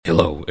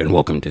Hello and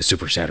welcome to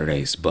Super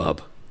Saturdays,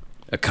 Bub,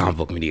 a comic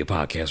book media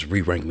podcast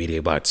re-rank media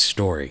about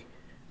story,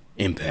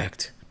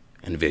 impact,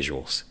 and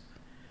visuals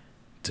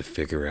to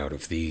figure out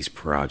if these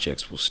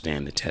projects will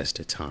stand the test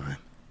of time.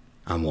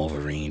 I'm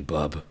Wolverine,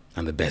 Bub.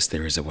 I'm the best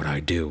there is at what I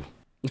do.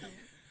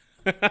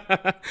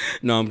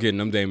 No, I'm kidding.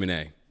 I'm Damon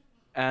A.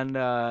 And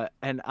I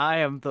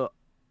am the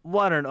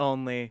one and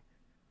only,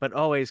 but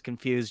always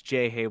confused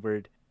Jay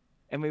Hayward,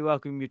 and we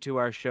welcome you to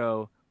our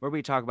show where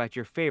we talk about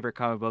your favorite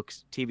comic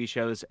books, TV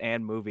shows,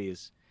 and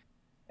movies.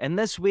 And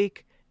this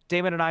week,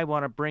 Damon and I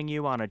want to bring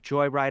you on a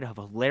joyride of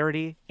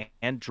hilarity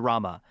and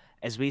drama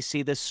as we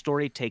see this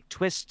story take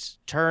twists,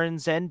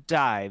 turns, and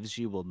dives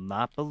you will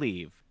not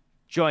believe.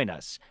 Join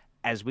us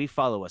as we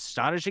follow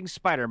Astonishing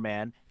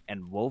Spider-Man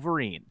and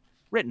Wolverine,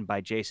 written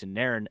by Jason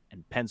Aaron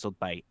and penciled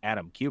by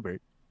Adam Kubert,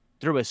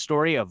 through a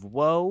story of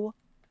woe,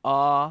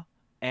 awe,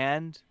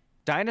 and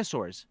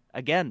dinosaurs.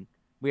 Again,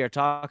 we are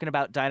talking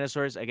about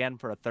dinosaurs again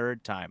for a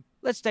third time.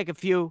 Let's take a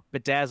few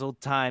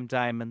bedazzled time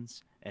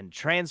diamonds and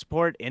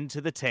transport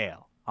into the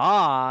tale.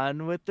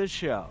 On with the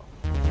show.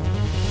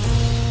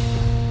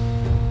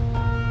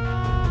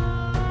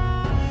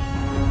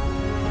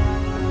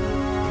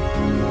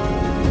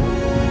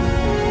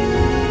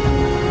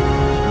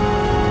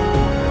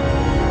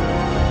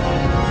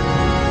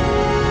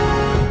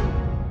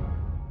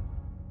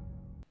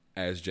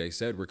 As Jay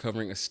said, we're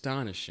covering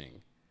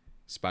Astonishing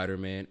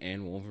Spider-Man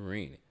and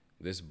Wolverine.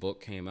 This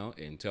book came out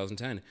in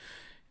 2010.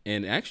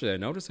 And actually, I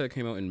noticed that it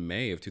came out in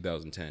May of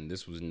 2010.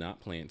 This was not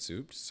Plant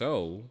Soup.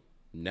 So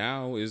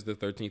now is the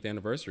 13th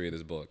anniversary of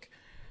this book.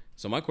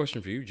 So my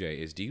question for you, Jay,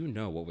 is do you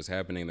know what was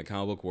happening in the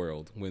comic book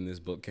world when this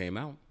book came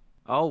out?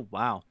 Oh,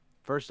 wow.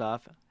 First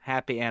off,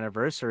 happy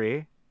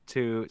anniversary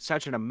to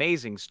such an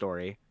amazing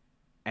story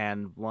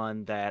and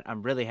one that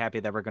I'm really happy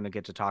that we're going to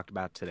get to talk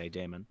about today,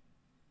 Damon.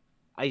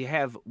 I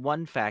have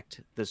one fact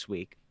this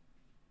week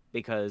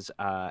because,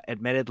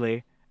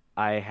 admittedly,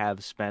 I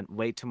have spent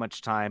way too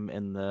much time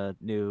in the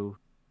new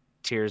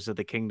Tears of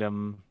the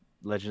Kingdom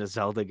Legend of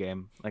Zelda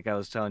game. Like I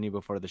was telling you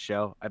before the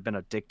show, I've been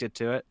addicted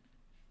to it.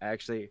 I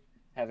actually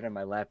have it in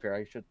my lap here.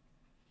 I should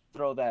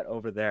throw that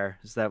over there,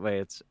 so that way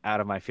it's out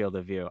of my field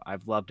of view.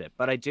 I've loved it.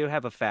 But I do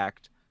have a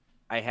fact.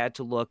 I had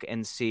to look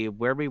and see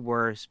where we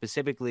were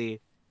specifically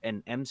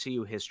in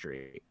MCU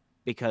history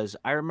because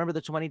I remember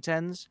the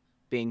 2010s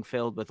being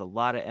filled with a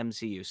lot of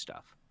MCU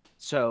stuff.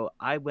 So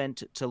I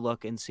went to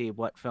look and see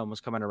what film was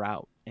coming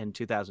out in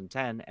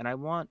 2010, and I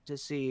want to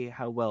see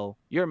how well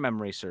your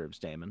memory serves,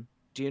 Damon.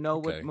 Do you know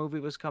what Okay. movie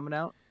was coming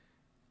out?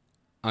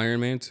 Iron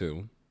Man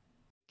 2.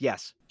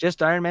 Yes,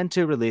 just Iron Man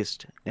 2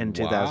 released in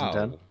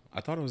 2010. Wow.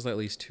 I thought it was at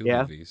least two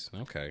Yeah, movies.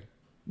 Okay.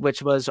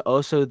 which was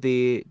also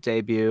the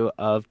debut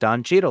of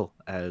Don Cheadle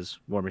as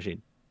War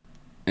Machine.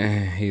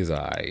 He's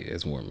alright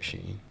as War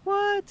Machine.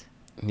 What?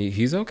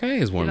 He's okay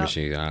as You War know,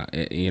 Machine.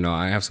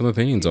 I have some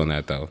opinions on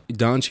that though.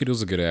 Don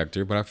Cheadle's a good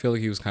actor, but I feel like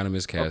he was kind of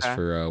miscast okay.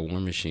 for War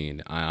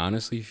Machine. I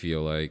honestly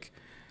feel like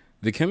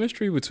the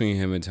chemistry between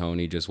him and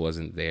Tony just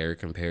wasn't there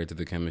compared to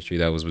the chemistry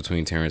that was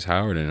between Terrence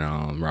Howard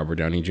and Robert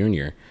Downey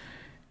Jr.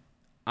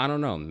 I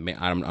don't know.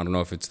 I don't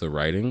know if it's the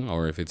writing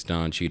or if it's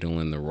Don Cheadle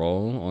in the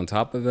role. On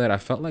top of that, I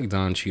felt like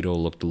Don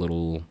Cheadle looked a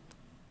little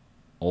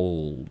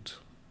old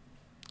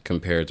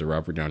compared to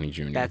Robert Downey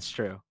Jr. That's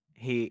true.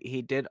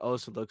 He did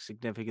also look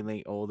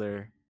significantly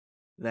older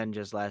than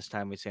just last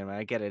time we seen him.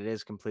 I get it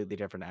is completely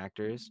different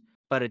actors,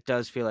 but it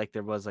does feel like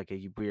there was like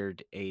a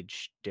weird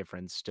age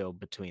difference still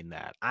between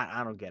that.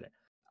 I don't get it.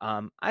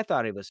 I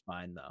thought he was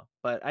fine though,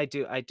 but I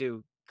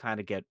do kind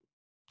of get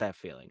that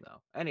feeling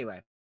though.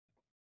 Anyway,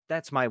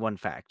 that's my one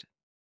fact.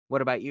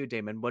 What about you,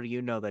 Damon? What do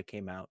you know that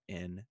came out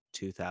in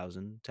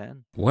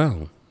 2010?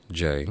 Well,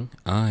 Jay,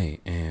 I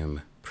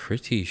am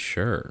pretty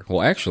sure.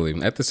 Well,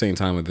 actually, at the same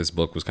time that this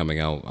book was coming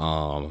out,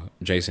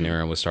 Jason Hmm.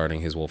 Aaron was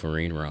starting his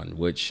Wolverine run,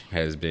 which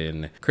has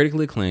been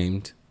critically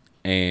acclaimed.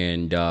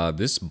 And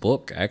this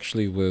book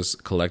actually was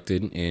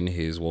collected in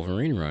his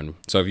Wolverine run.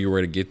 So if you were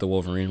to get the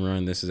Wolverine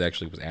run, this is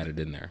actually was added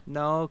in there.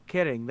 No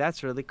kidding.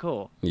 That's really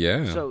cool.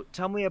 Yeah. So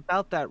tell me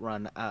about that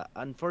run.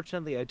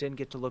 Unfortunately, I didn't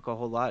get to look a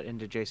whole lot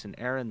into Jason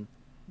Aaron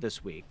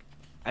this week.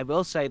 I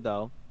will say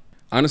though,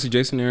 Honestly,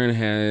 Jason Aaron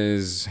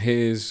has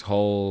his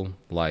whole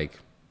like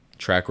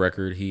track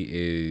record. He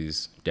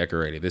is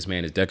decorated. This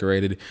man is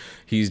decorated.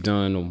 He's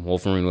done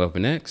Wolverine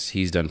Weapon X.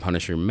 He's done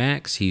Punisher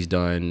Max. He's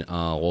done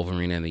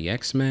Wolverine and the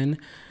X-Men.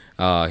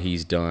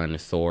 He's done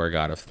Thor: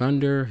 God of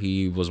Thunder.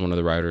 He was one of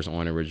the writers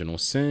on Original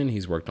Sin.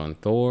 He's worked on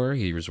Thor.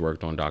 He's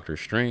worked on Doctor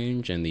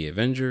Strange and the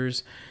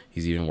Avengers.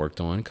 He's even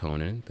worked on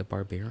Conan the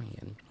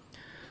Barbarian.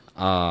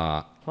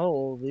 Uh,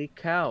 holy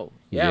cow.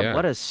 Yeah, yeah.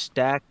 what a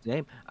stacked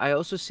name. I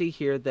also see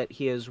here that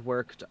he has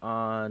worked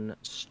on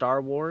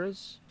Star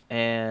Wars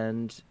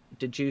and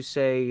did you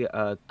say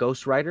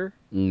Ghost Rider?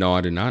 No,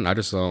 I did not. I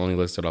just only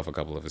listed off a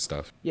couple of his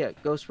stuff. Yeah,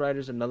 Ghost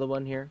Rider's another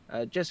one here.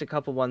 Just a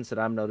couple ones that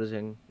I'm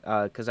noticing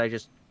because I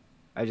just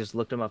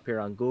looked them up here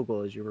on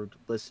Google as you were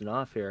listing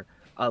off here.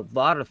 A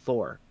lot of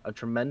Thor, a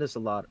tremendous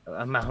amount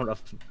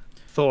of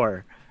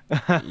Thor.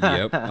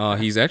 Yep.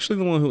 He's actually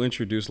the one who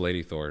introduced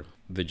Lady Thor,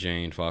 the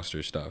Jane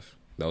Foster stuff.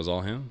 That was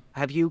all him.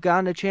 Have you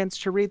gotten a chance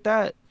to read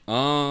that?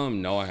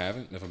 No, I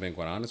haven't, if I'm being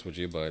quite honest with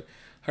you, but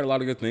I heard a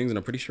lot of good things, and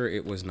I'm pretty sure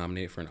it was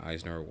nominated for an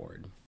Eisner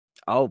Award.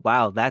 Oh,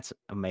 wow, that's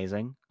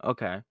amazing.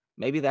 Okay.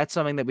 Maybe that's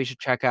something that we should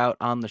check out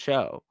on the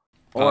show.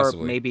 Or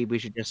Possibly. maybe we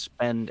should just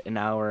spend an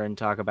hour and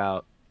talk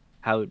about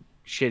how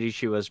shitty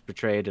she was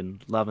portrayed in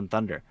Love and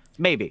Thunder.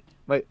 Maybe.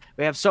 We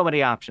have so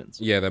many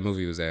options. Yeah, that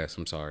movie was ass.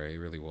 I'm sorry. It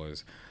really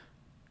was.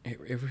 It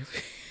really.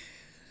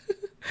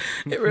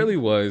 It really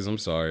was. I'm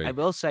sorry. I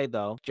will say,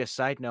 though, just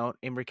side note,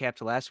 in recap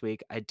to last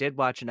week, I did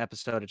watch an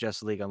episode of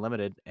Justice League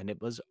Unlimited, and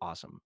it was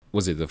awesome.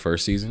 Was it the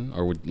first season,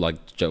 or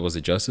was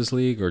it Justice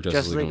League or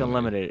Justice League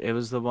Unlimited. It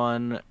was the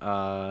one,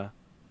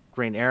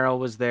 Green Arrow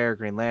was there,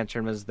 Green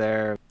Lantern was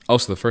there. Oh,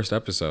 so the first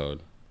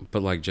episode.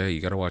 But like Jay,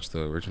 you got to watch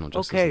the original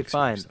Justice League. Okay,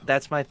 fine. Series,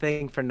 That's my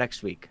thing for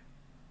next week.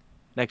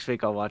 Next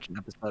week I'll watch an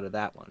episode of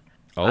that one.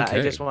 okay.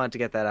 I just wanted to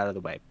get that out of the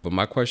way. But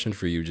my question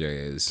for you, Jay,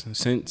 is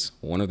since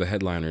one of the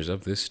headliners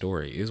of this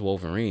story is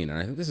Wolverine, and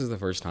I think this is the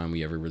first time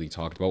we ever really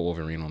talked about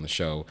Wolverine on the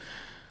show,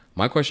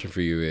 my question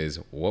for you is,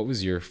 what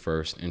was your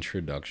first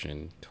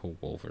introduction to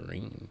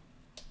Wolverine?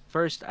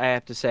 First, I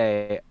have to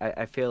say,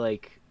 I feel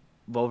like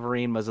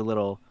Wolverine was a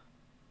little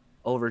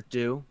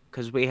overdue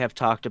because we have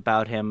talked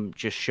about him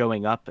just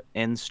showing up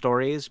in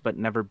stories but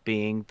never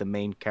being the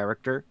main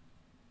character.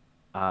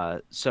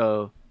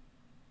 So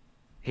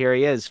here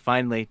he is,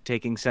 finally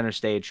taking center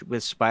stage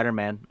with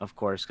Spider-Man, of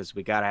course, because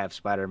we gotta have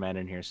Spider-Man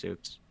in here,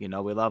 Suits. You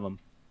know we love him.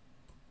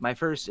 My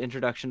first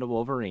introduction to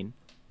Wolverine,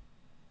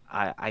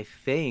 I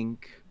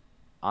think,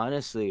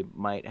 honestly,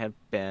 might have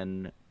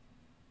been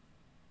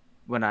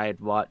when I had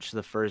watched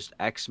the first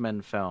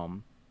X-Men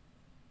film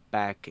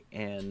back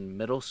in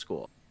middle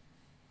school.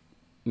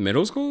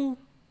 Middle school?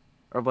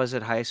 Or was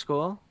it high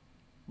school?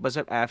 Was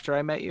it after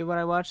I met you when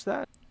I watched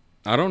that?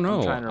 I don't know.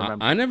 I'm trying to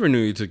remember. I never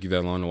knew it took you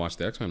that long to watch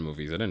the X-Men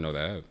movies. I didn't know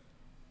that.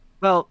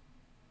 Well,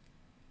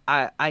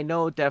 I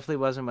know it definitely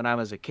wasn't when I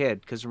was a kid,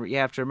 because you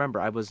have to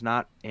remember, I was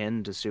not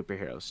into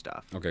superhero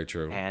stuff. Okay,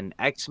 true. And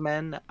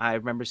X-Men, I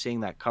remember seeing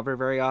that cover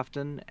very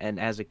often, and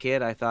as a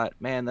kid, I thought,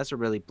 man, that's a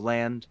really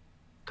bland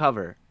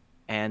cover.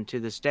 And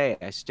to this day,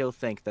 I still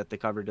think that the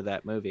cover to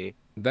that movie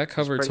That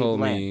cover pretty told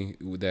bland. me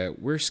that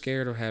we're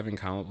scared of having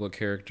comic book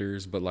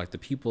characters, but like the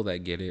people that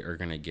get it are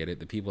gonna get it.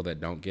 The people that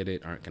don't get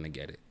it aren't gonna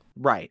get it.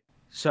 Right.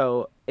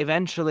 So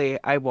eventually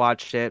I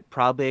watched it,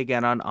 probably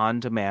again on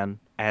demand.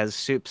 As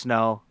Soups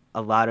know,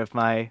 a lot of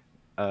my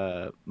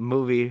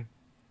movie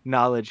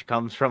knowledge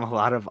comes from a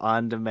lot of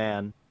on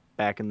demand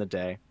back in the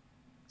day.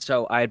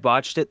 So I had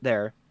watched it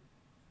there,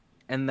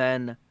 and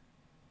then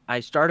I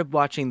started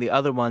watching the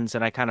other ones,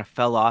 and I kind of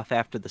fell off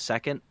after the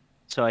second,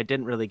 so I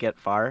didn't really get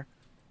far.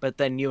 But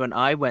then you and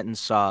I went and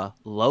saw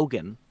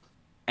Logan,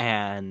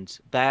 and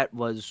that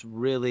was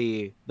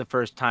really the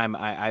first time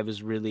I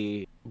was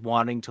really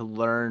wanting to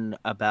learn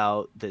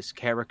about this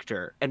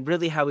character and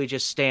really how he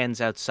just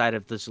stands outside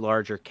of this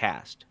larger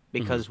cast.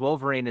 Because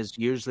Wolverine is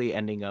usually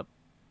ending up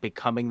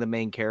becoming the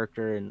main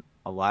character in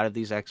a lot of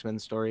these X-Men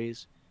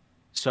stories.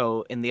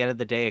 So in the end of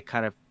the day, it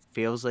kind of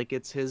feels like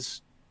it's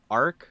his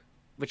arc,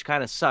 which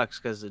kind of sucks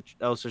because it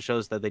also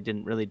shows that they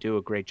didn't really do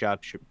a great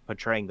job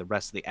portraying the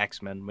rest of the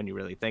X-Men when you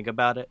really think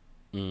about it.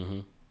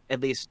 Mm-hmm.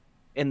 At least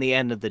in the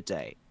end of the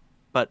day.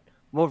 But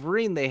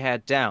Wolverine they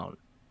had down,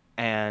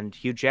 and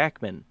Hugh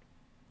Jackman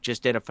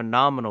just did a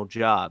phenomenal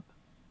job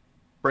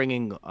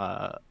bringing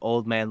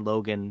Old Man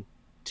Logan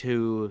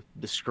to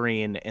the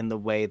screen in the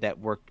way that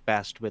worked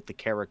best with the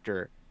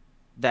character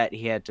that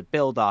he had to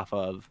build off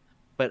of,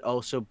 but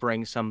also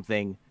bring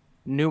something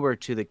newer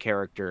to the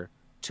character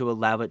to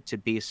allow it to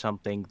be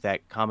something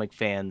that comic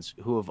fans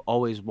who have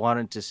always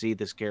wanted to see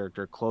this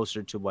character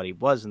closer to what he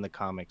was in the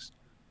comics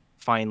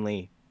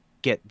finally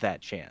get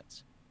that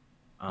chance.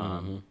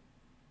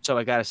 So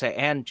I gotta say,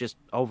 and just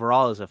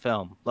overall as a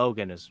film,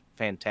 Logan is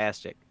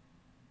fantastic.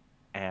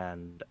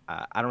 And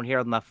I don't hear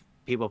enough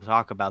people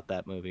talk about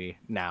that movie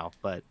now,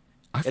 but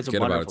I it's a forget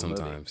about it wonderful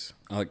movie. sometimes.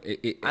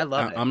 Like I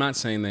love it. I'm not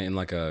saying that in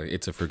like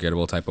it's a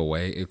forgettable type of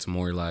way. It's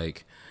more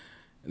like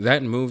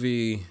that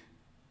movie.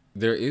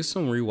 There is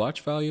some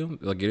rewatch value.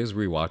 Like it is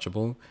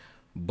rewatchable,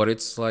 but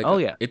it's like Oh,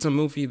 yeah. it's a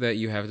movie that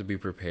you have to be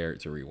prepared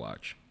to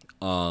rewatch.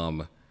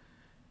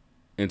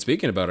 And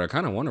speaking about it, I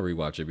kind of want to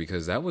rewatch it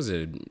because that was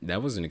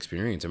an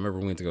experience. I remember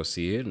we went to go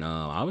see it, and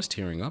I was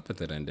tearing up at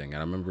that ending. And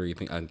I remember,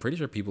 I'm pretty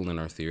sure people in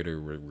our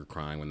theater were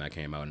crying when that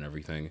came out and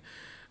everything.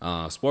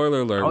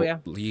 Spoiler alert: Oh, yeah.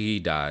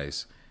 he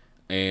dies,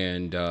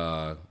 and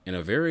in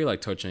a very like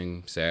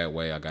touching, sad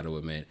way. I got to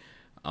admit,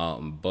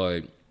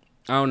 but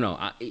I don't know.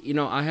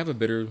 I have a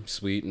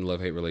bittersweet and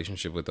love-hate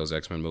relationship with those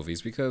X-Men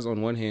movies because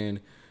on one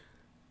hand,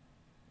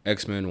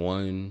 X-Men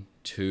 1,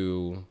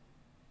 2,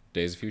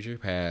 Days of Future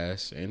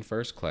Past, and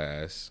First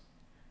Class,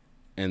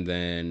 and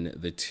then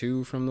the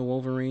two from the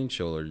Wolverine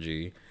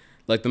trilogy.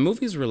 Like, the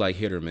movies were, like,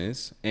 hit or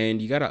miss,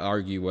 and you gotta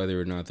argue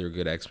whether or not they're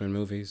good X-Men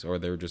movies, or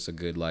they're just a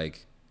good,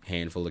 like,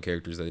 handful of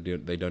characters that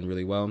they done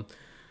really well.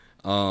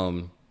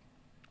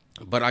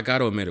 But I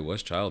gotta admit, it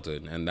was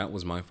childhood, and that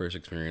was my first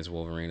experience with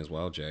Wolverine as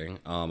well, Jay.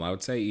 I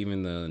would say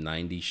even the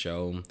 '90s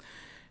show,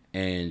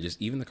 and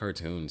just even the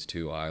cartoons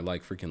too. I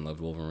like freaking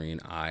loved Wolverine.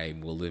 I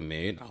will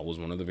admit, I was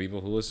one of the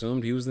people who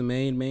assumed he was the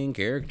main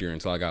character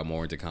until I got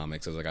more into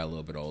comics as I got a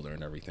little bit older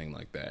and everything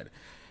like that.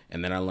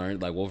 And then I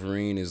learned like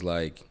Wolverine is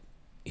like,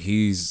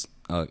 he's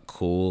a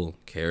cool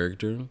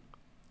character.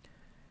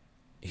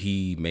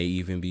 He may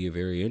even be a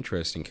very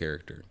interesting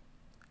character.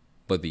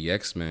 But the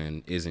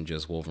X-Men isn't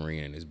just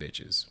Wolverine and his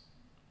bitches.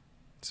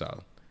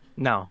 So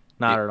No,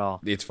 not at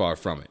all. it's far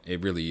from it.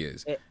 It really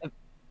is.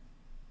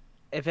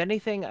 If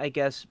anything, I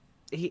guess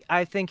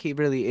I think he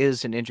really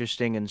is an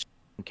interesting and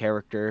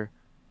character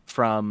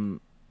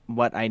from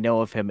what I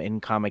know of him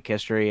in comic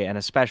history, and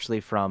especially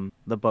from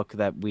the book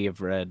that we have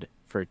read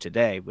for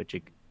today, which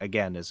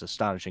again is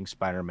Astonishing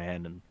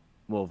Spider-Man and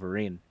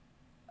Wolverine,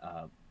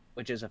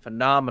 which is a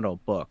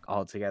phenomenal book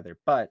altogether.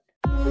 But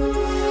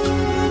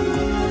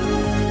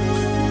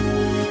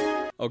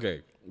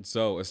Okay,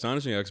 so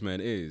Astonishing X-Men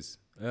is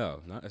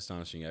not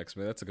Astonishing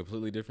X-Men. That's a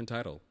completely different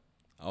title.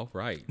 All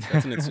right,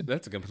 that's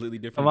a completely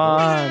different. Come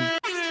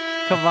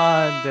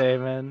on,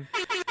 Damon,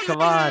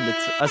 come on!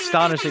 It's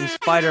Astonishing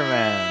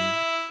Spider-Man.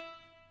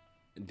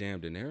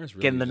 Damn, Daenerys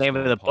really Getting the just name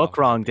of went the book off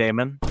wrong, on me.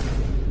 Damon.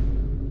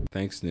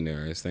 Thanks,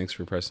 Daenerys. Thanks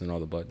for pressing all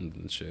the buttons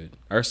and shit.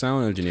 Our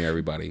sound engineer,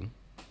 everybody,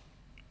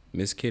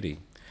 Miss Kitty.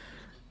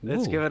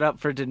 Let's Woo. give it up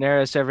for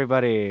Daenerys,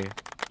 everybody.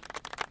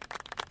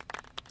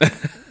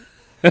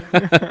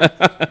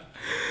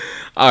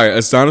 All right,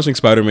 Astonishing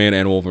Spider-Man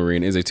and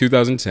Wolverine is a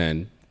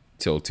 2010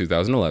 till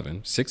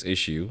 2011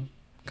 6-issue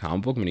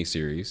comic book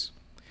miniseries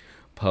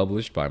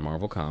published by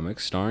Marvel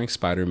Comics, starring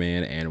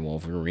Spider-Man and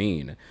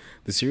Wolverine.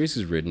 The series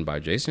is written by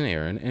Jason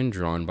Aaron and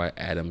drawn by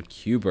Adam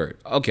Kubert.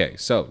 Okay,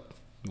 so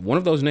one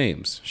of those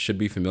names should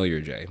be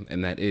familiar, Jay,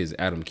 and that is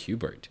Adam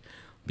Kubert,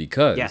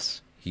 because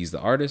Yes. he's the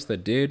artist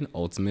that did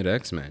Ultimate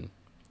X-Men.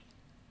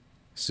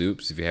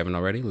 Soups, if you haven't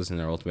already, listen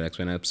to our Ultimate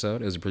X-Men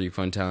episode. It was a pretty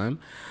fun time.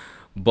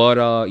 But,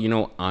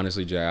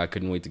 honestly, Jay, I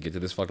couldn't wait to get to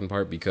this fucking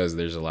part because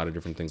there's a lot of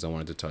different things I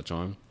wanted to touch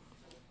on.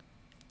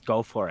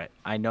 Go for it.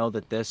 I know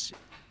that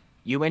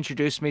you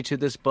introduced me to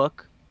this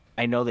book.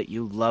 I know that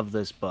you love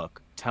this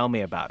book. Tell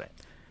me about it.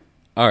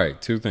 All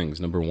right, two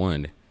things. Number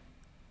one,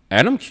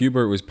 Adam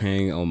Kubert was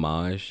paying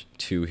homage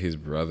to his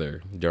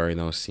brother during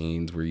those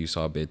scenes where you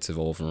saw bits of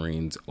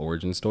Wolverine's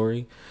origin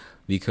story,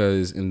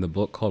 because in the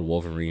book called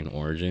Wolverine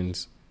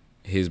Origins,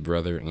 his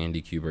brother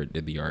Andy Kubert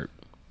did the art.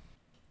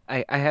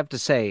 I have to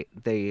say,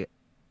 the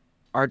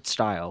art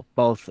style,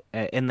 both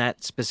in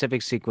that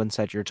specific sequence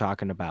that you're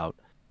talking about,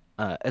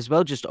 as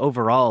well just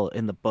overall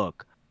in the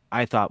book,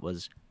 I thought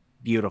was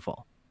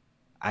beautiful.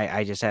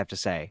 I just have to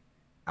say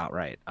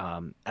outright.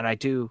 And I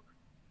do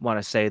want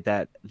to say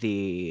that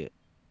the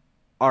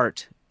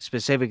art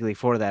specifically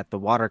for that, the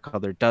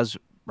watercolor, does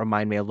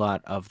remind me a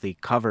lot of the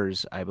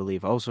covers, I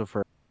believe, also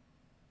for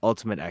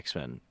Ultimate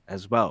X-Men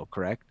as well,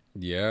 correct?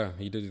 Yeah,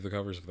 he did the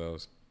covers of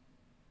those.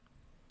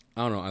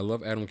 I don't know. I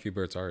love Adam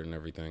Kubert's art and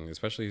everything,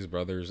 especially his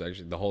brothers.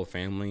 Actually, the whole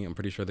family. I'm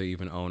pretty sure they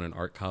even own an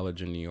art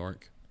college in New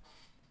York.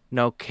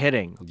 No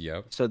kidding.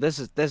 Yep. So this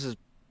is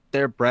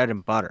their bread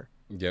and butter.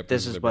 Yep.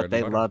 This is what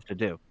they love to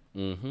do.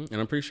 Mm-hmm.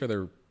 And I'm pretty sure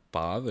their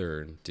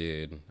father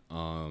did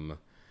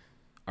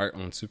art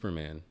on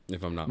Superman,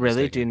 if I'm not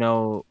Really? mistaken. Do you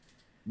know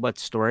what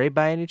story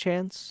by any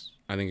chance?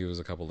 I think it was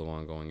a couple of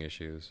ongoing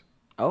issues.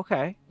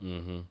 Okay.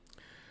 Mm-hmm.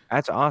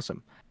 That's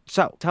awesome.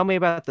 So tell me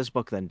about this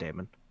book then,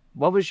 Damon.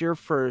 What was your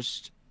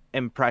first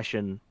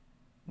impression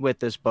with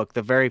this book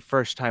the very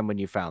first time when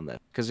you found this?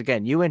 Because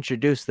again, you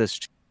introduced this.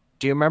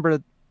 Do you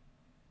remember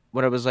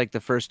what it was like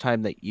the first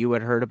time that you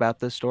had heard about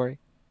this story?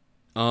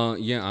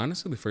 Yeah,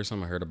 honestly, the first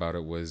time I heard about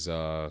it was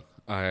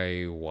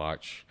I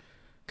watched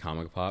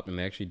Comic Pop, and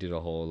they actually did a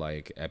whole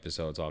like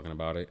episode talking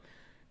about it.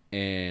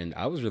 And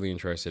I was really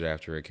interested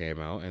after it came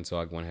out, and so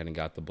I went ahead and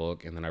got the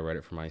book, and then I read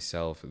it for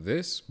myself.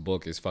 This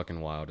book is fucking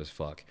wild as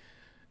fuck.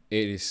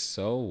 It is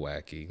so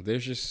wacky.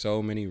 There's just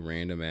so many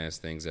random ass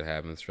things that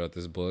happen throughout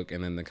this book,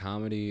 and then the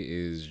comedy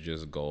is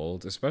just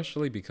gold,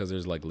 especially because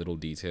there's like little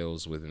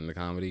details within the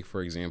comedy.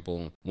 For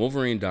example,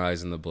 Wolverine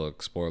dies in the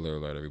book. Spoiler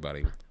alert,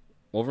 everybody.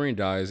 Wolverine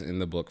dies in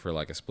the book for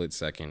like a split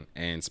second,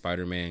 and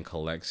Spider-Man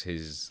collects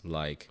his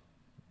like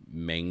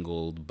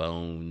mangled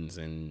bones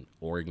and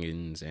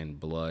organs and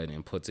blood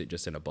and puts it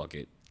just in a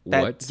bucket.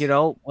 What?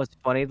 What's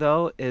funny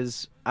though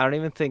is I don't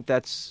even think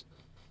that's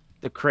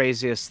the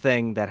craziest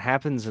thing that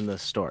happens in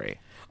this story.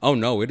 Oh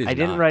no, it is I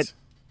didn't not.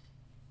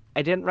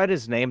 I didn't write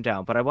his name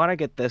down, but I want to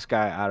get this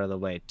guy out of the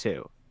way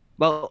too.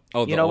 Well,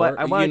 Oh, you the know what?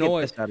 or. I want You to know get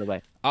what? this out of the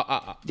way.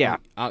 Yeah.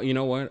 Yeah. You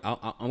know what?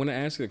 I'm gonna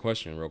ask you a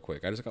question real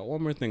quick. I just got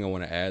one more thing I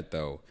want to add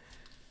though.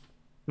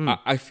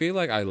 I feel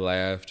like I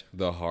laughed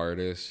the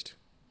hardest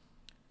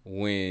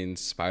when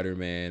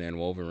Spider-Man and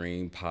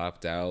Wolverine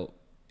popped out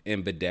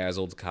in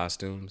bedazzled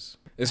costumes.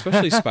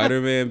 Especially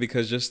Spider-Man,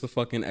 because just the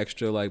fucking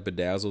extra like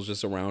bedazzles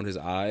just around his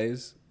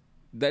eyes.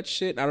 That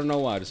shit, I don't know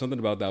why. There's something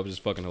about that was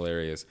just fucking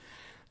hilarious.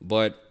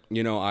 But,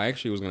 I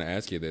actually was going to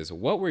ask you this.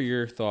 What were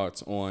your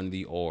thoughts on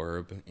the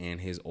orb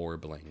and his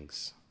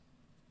orblings?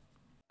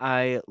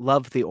 I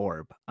love the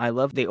orb. I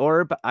love the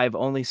orb. I've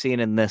only seen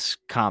in this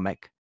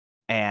comic,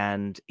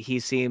 and he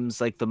seems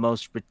like the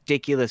most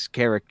ridiculous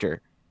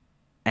character.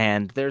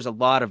 And there's a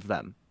lot of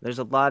them. There's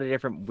a lot of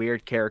different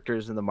weird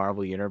characters in the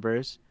Marvel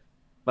universe,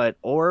 but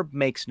Orb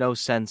makes no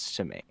sense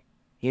to me.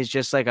 He's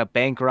just like a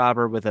bank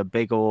robber with a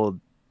big old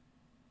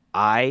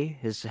eye.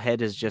 His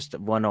head is just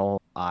one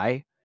old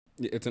eye.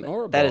 It's an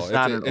orb That ball. is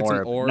not an It's an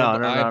orb. orb No, no,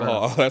 no, no.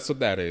 eyeball. That's what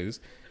that is.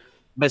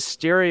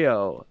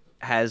 Mysterio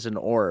has an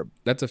orb,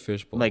 That's a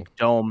fishbowl. like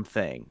dome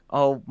thing.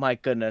 Oh my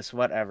goodness,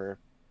 whatever.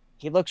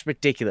 He looks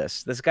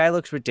ridiculous. This guy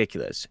looks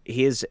ridiculous.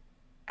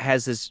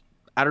 Has this.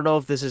 I don't know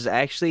if this is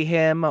actually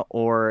him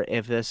or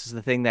if this is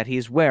the thing that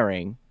he's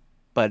wearing,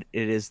 but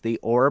it is the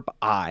orb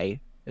eye.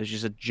 It's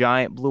just a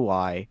giant blue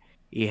eye.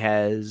 He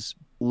has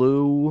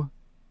blue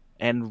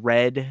and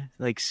red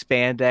like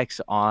spandex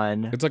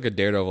on. It's like a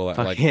Daredevil,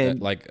 Fucking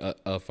like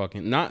a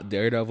fucking not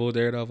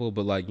Daredevil,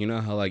 but like you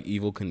know how like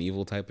Evil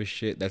Knievel type of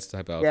shit. That's the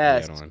type of outfit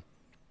yes, he had on.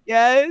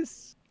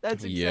 yes,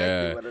 that's exactly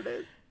Yeah. what it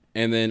is.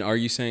 And then are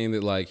you saying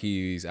that like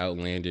he's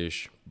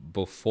outlandish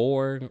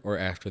before or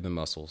after the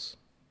muscles?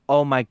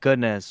 Oh my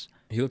goodness.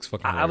 He looks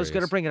fucking I was going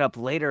to hilarious. bring it up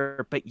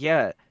later, but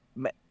yeah,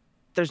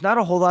 there's not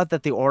a whole lot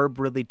that the orb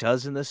really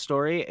does in this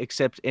story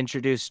except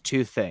introduce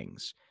two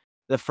things.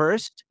 The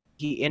first,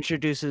 he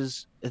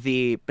introduces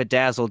the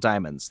bedazzled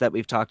diamonds that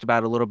we've talked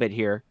about a little bit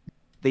here.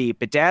 The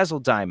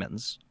bedazzled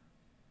diamonds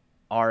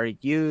are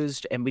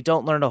used, and we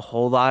don't learn a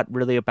whole lot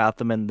really about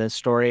them in this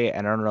story,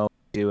 and I don't know if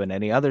we do in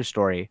any other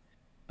story,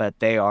 but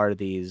they are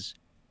these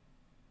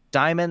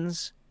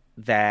diamonds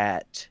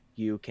that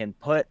you can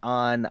put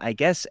on, I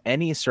guess,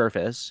 any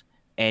surface,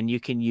 and you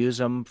can use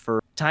them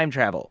for time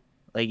travel.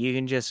 Like you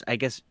can just, I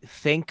guess,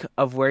 think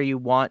of where you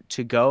want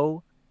to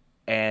go,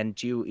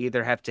 and you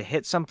either have to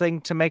hit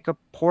something to make a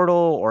portal,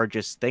 or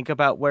just think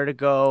about where to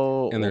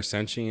go. And they're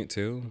sentient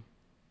too.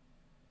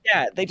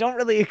 Yeah, they don't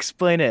really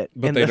explain it,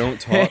 But they don't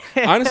talk.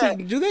 Honestly,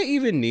 do they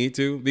even need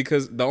to?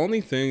 Because the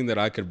only thing that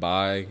I could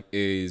buy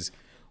is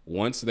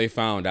once they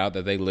found out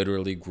that they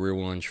literally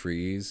grew on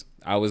trees,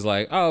 I was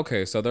like, oh,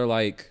 okay, so they're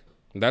like,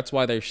 that's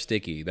why they're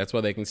sticky. That's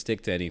why they can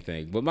stick to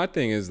anything. But my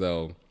thing is,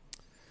 though,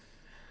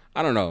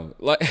 I don't know.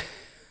 Like,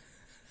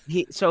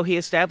 he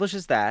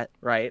establishes that,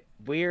 right?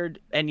 Weird.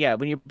 And yeah,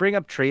 when you bring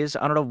up trees,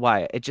 I don't know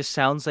why. It just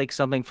sounds like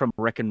something from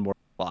Rick and Morty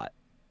plot.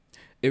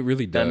 it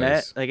really Doesn't it?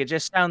 does. Like it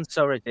just sounds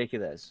so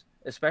ridiculous,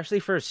 especially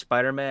for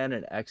Spider-Man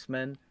and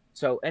X-Men.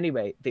 So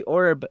anyway, the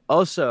orb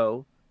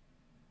also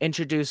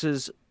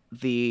introduces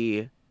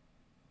the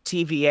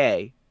TVA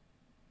He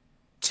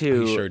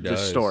to sure the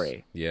does.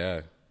 story.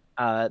 Yeah.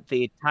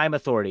 The Time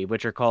Authority,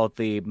 which are called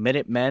the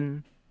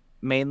Minutemen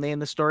mainly in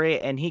the story,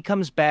 and he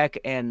comes back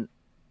and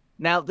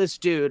now this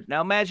dude,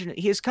 now imagine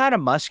he's kind of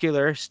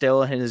muscular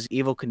still in his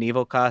Evil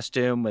Knievel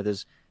costume with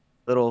his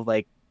little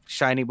like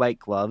shiny white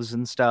gloves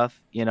and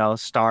stuff, you know,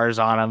 stars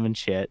on him and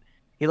shit.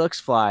 He looks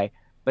fly,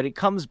 but he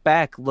comes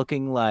back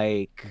looking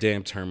like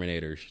Damn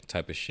Terminator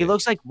type of he shit.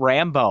 looks like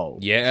Rambo.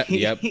 Yeah,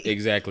 yep,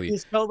 exactly.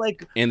 He's so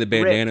like And the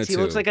bandana ripped. He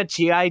looks too. like a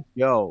GI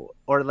Joe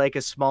or like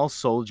a small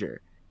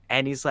soldier.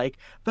 And he's like,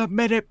 the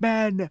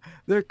Minutemen,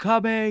 they're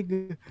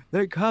coming,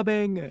 they're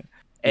coming. Yeah,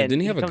 And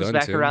didn't he he have a comes gun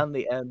back too? around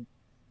the end.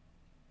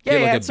 He Yeah, had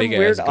he like a had big some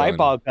weird ass gun.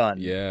 eyeball gun.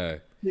 Yeah.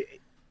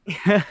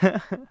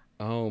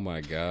 Oh my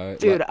god.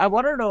 Dude, I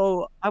want to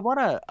know. I want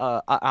a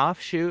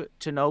offshoot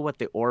to know what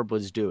the orb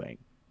was doing.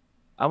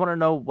 I want to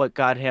know what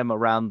got him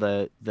around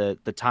the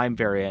time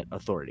variant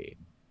authority.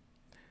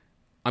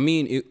 I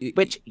mean,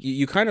 Which,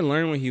 you kind of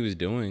learn what he was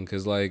doing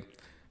because, like,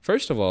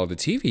 first of all, the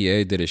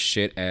TVA did a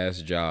shit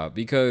ass job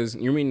because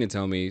you're meaning to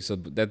tell me. So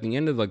at the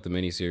end of like the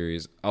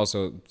miniseries,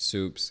 also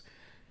Soups,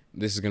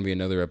 this is gonna be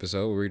another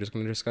episode where we're just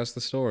gonna discuss the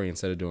story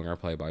instead of doing our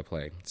play by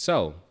play.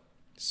 So,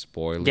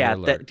 spoiler yeah,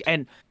 alert.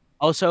 and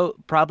also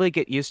probably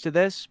get used to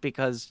this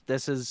because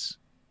this is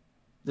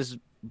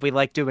we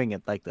like doing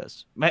it like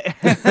this.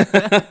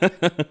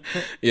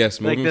 Yes,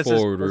 Like moving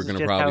forward, this we're is gonna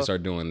just probably how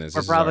start doing this.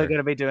 we're This is probably our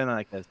gonna be doing it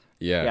like this.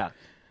 yeah. Yeah.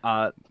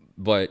 Uh,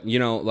 But you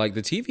know, like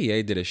the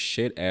TVA did a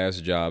shit ass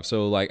job.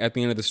 So like at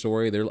the end of the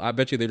story, I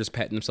bet you they're just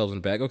patting themselves on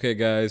the back. Okay,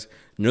 guys,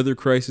 another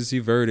crisis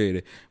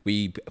averted.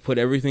 We put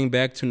everything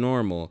back to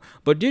normal.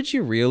 But did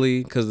you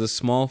really? Because the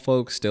small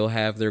folks still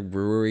have their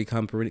brewery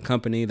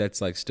company that's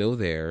like still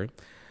there.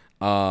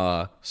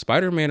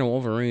 Spider-Man and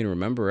Wolverine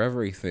remember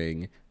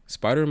everything.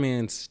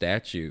 Spider-Man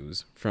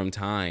statues from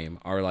time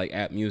are like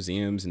at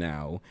museums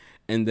now.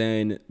 And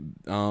then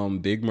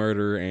Big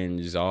Murder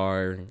and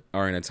Czar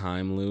are in a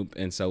time loop,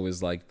 and so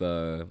is like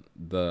the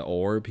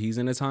orb. He's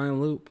in a time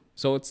loop.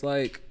 So it's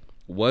like,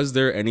 was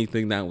there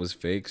anything that was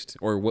fixed,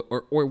 or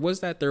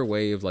was that their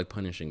way of like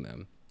punishing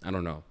them? I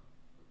don't know.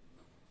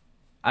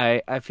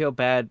 I feel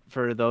bad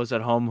for those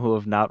at home who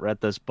have not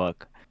read this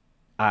book.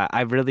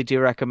 I really do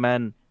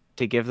recommend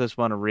to give this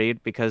one a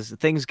read because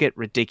things get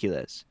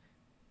ridiculous.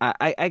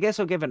 I guess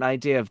I'll give an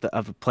idea of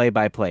a play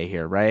by play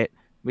here, right?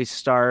 We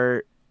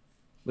start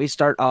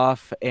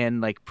off in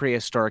like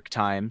prehistoric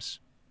times,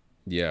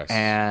 Yes.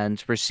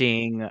 and we're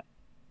seeing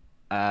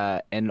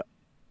an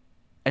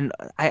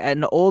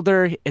an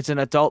older, it's an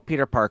adult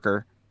Peter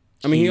Parker.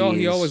 I mean, he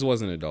He's always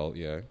was an adult.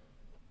 Yeah,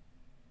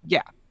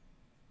 yeah,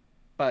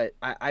 but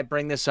I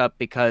bring this up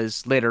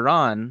because later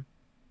on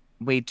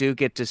we do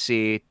get to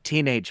see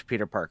teenage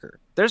Peter Parker.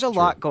 There's a true.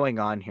 lot going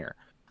on here.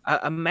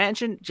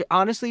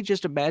 Honestly,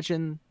 just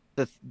imagine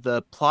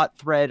the plot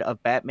thread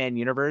of Batman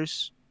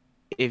universe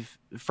if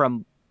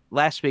from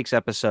last week's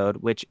episode,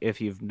 which if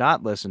you've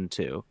not listened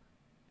to,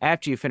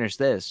 after you finish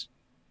this,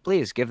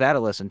 please give that a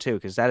listen too,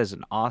 because that is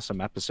an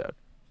awesome episode.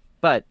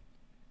 But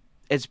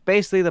it's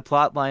basically the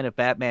plot line of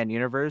Batman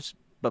universe,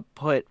 but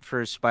put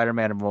for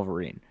Spider-Man and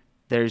Wolverine.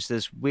 There's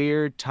this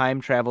weird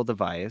time travel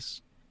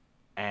device,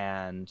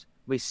 and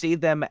we see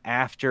them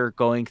after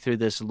going through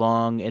this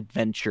long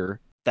adventure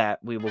that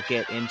we will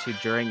get into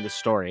during the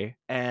story.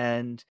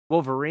 And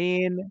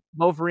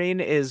Wolverine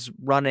is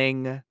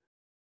running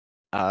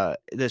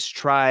this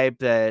tribe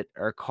that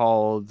are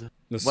called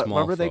The what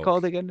small were they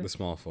called folk, again? the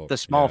small folk. The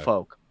small Yeah,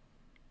 folk.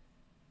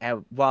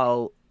 And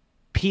while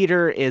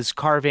Peter is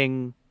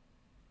carving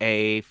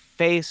a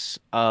face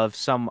of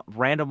some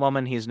random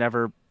woman he's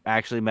never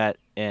actually met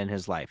in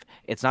his life.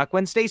 It's not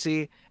Gwen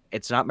Stacy.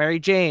 It's not Mary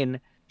Jane.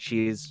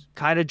 She's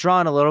kind of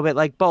drawn a little bit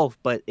like both,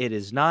 but it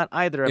is not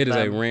either of it is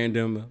a them.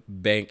 random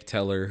bank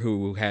teller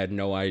who had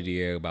no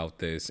idea about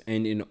this,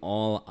 and in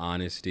all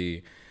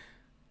honesty,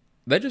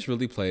 that just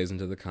really plays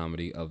into the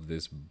comedy of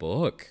this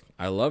book.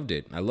 I loved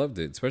it. I loved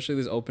it, especially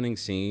this opening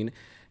scene.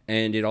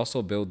 And it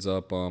also builds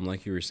up,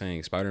 like you were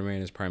saying,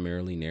 Spider-Man is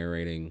primarily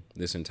narrating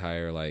this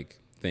entire like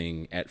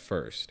thing at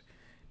first,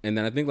 and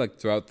then I think like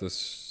throughout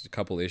this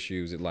couple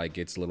issues, it like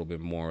gets a little bit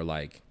more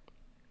like,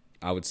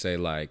 I would say,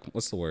 like,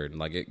 what's the word?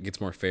 Like it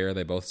gets more fair.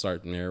 They both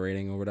start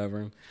narrating or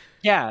whatever.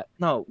 Yeah,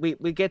 no, we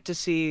get to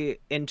see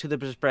into the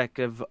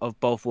perspective of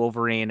both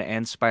Wolverine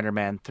and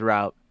Spider-Man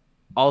throughout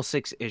all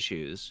 6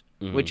 issues,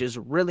 which Hmm. is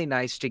really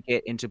nice to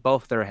get into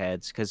both their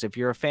heads. Because if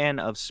you're a fan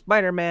of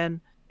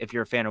Spider-Man, if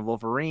you're a fan of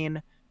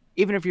Wolverine,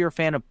 even if you're a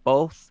fan of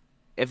both,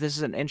 if this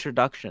is an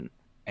introduction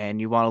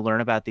and you want to learn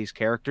about these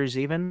characters,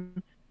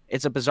 even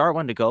it's a bizarre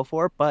one to go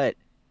for, but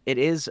it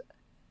is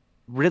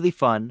really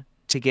fun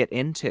to get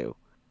into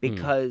Hmm.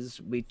 because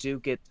we do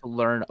get to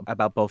learn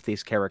about both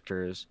these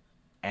characters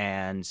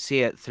and see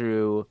it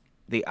through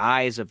the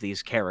eyes of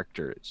these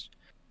characters.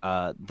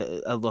 A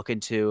look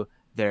into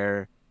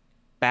their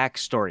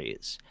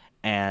backstories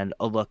and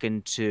a look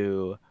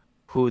into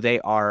who they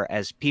are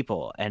as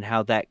people and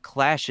how that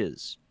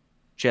clashes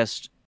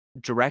just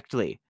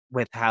directly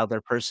with how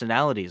their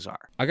personalities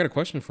are. I got a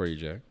question for you,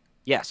 Jay.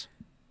 Yes.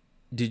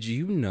 Did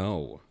you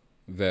know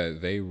that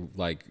they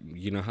like,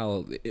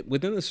 how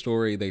within the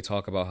story they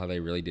talk about how they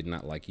really did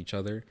not like each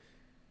other?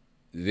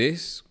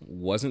 This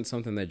wasn't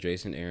something that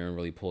Jason Aaron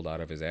really pulled out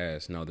of his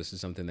ass. No, this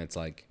is something that's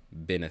like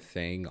been a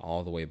thing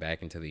all the way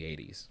back into the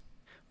 80s.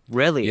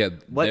 Really? Yeah,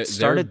 What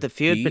started the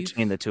feud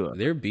between the two of them?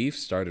 their beef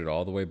started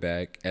all the way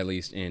back, at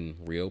least in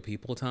real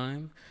people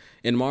time.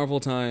 In Marvel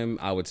time,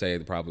 I would say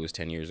it probably was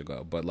 10 years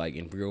ago, but like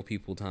in real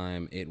people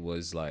time, it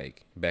was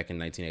like back in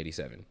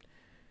 1987.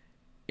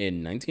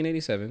 In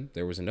 1987,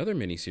 there was another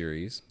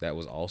miniseries that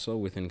was also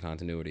within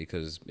continuity.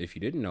 Because if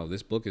you didn't know,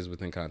 this book is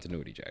within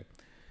continuity, Jay.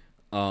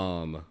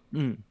 Um,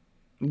 Mm.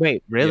 Wait,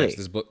 yes, really?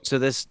 this book, So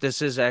this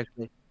is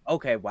actually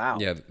okay. Wow.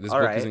 yeah, this All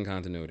book is right. in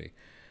continuity.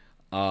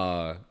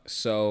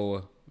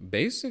 So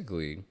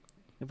basically,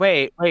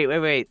 Wait.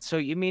 So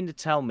you mean to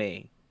tell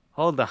me?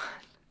 Hold on.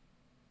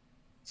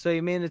 So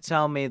you mean to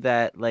tell me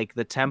that like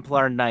the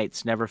Templar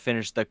Knights never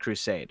finished the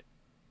Crusade?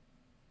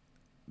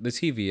 the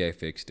TVA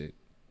fixed it.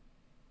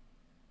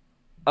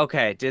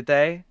 Okay, did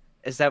they?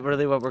 Is that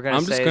really what we're gonna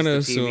I'm just say? Is gonna the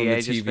assume the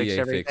TVA just fixed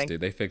TVA fixed everything?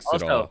 it. They fixed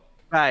it Also, all.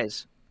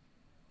 guys,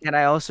 can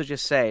I also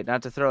just say,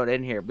 not to throw it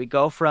in here, we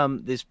go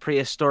from this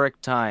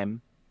prehistoric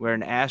time where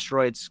an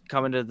asteroid's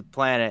coming to the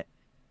planet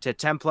to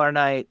Templar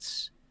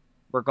Knights.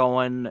 We're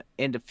going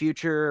into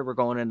future. We're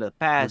going into the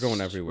We're going past.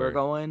 We're everywhere,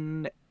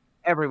 going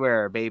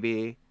everywhere,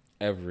 baby.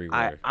 I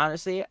everywhere.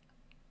 honestly,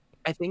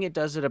 I think it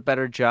does it a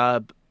better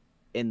job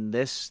in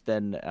this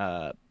than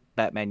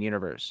Batman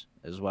Universe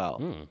as well.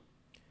 Hmm.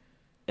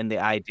 In the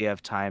idea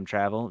of time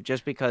travel,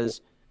 just Well,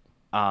 because.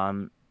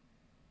 Um.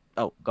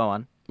 Oh, go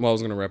on. I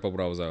was gonna wrap up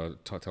what I was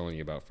telling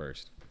you about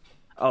first.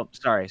 Oh,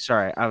 sorry.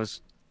 I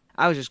was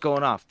just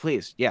going off.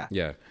 Please, yeah.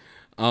 Yeah.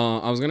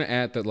 I was gonna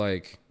add that,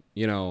 like,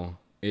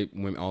 it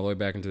went all the way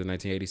back into the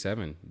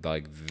 1987.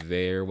 Like,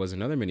 there was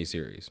another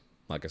miniseries.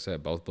 Like I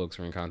said, both books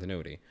are in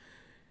continuity.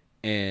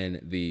 And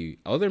the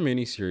other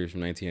miniseries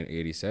from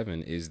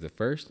 1987 is the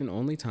first and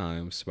only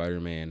time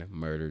Spider-Man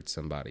murdered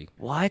somebody.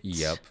 What?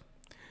 Yep.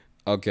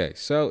 Okay,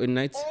 so in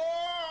 19...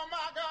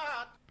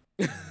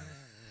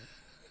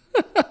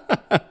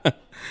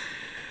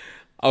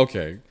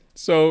 Okay,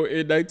 so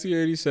in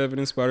 1987,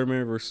 in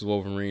Spider-Man versus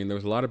Wolverine, there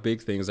was a lot of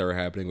big things that were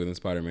happening within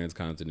Spider-Man's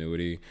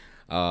continuity.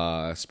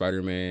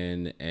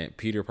 Spider-Man and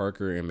Peter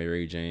Parker and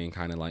Mary Jane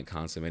kind of like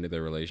consummated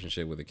their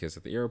relationship with a kiss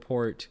at the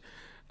airport.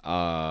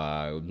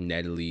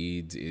 Ned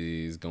Leeds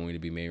is going to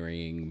be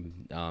marrying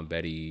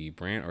Betty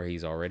Brant, or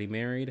he's already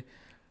married.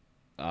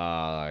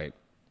 Uh,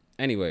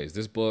 Anyways,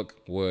 this book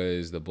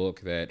was the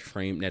book that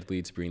framed Ned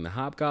Leeds being the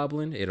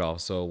Hobgoblin. It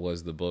also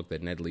was the book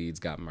that Ned Leeds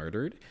got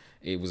murdered.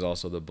 It was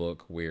also the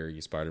book where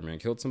Spider-Man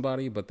killed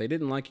somebody, but they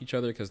didn't like each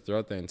other because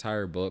throughout the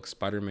entire book,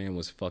 Spider-Man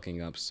was fucking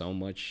up so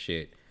much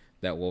shit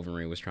that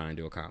Wolverine was trying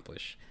to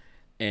accomplish.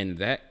 And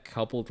that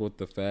coupled with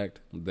the fact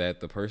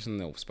that the person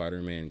that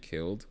Spider-Man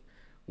killed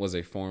was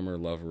a former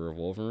lover of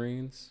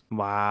Wolverine's.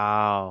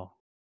 Wow.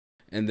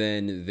 And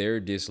then their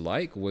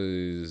dislike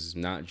was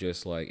not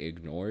just like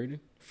ignored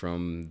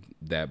from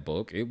that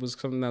book. It was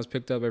something that was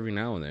picked up every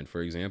now and then.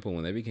 For example,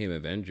 when they became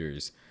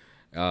Avengers,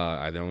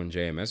 I know in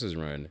JMS's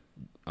run,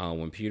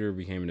 when Peter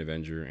became an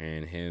Avenger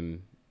and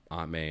him,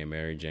 Aunt May, and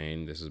Mary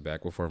Jane, this is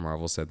back before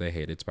Marvel said they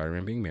hated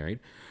Spider-Man being married,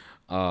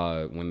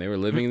 when they were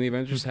living in the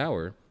Avengers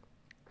Tower,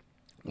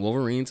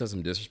 Wolverine said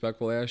some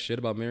disrespectful ass shit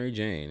about Mary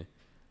Jane,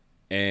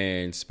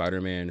 and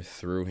Spider-Man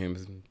threw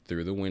him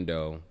through the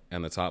window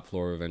on the top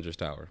floor of Avengers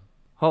Tower.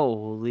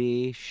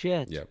 Holy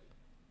shit. Yep.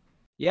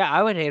 Yeah,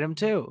 I would hate him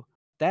too.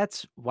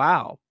 That's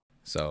wow.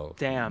 So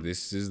Damn.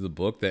 this is the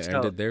book that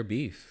ended their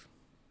beef.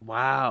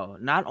 Wow.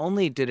 Not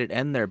only did it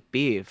end their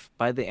beef,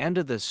 by the end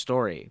of the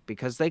story,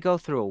 because they go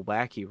through a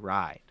wacky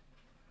ride,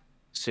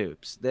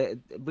 Soups,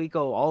 we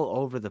go all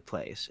over the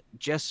place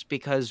just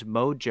because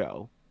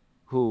Mojo,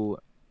 who,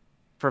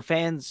 for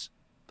fans,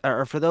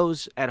 or for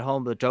those at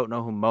home that don't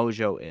know who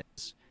Mojo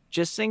is,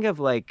 just think of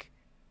like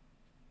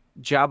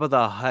Jabba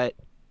the Hutt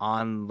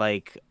on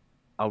like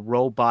a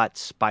robot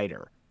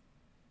spider.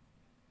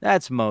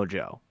 That's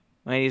Mojo.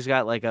 I mean, he's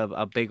got like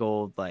a big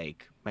old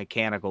like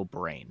mechanical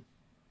brain.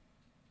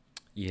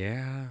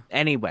 Yeah.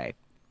 Anyway,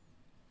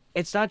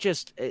 it's not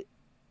just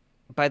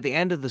by the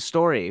end of the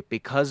story,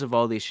 because of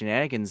all these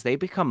shenanigans, they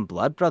become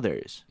blood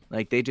brothers.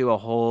 Like they do a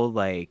whole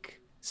like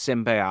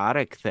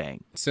symbiotic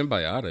thing.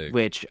 Symbiotic.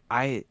 Which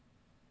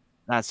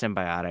not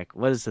symbiotic.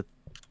 What is the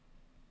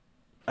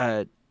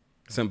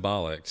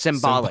symbolic.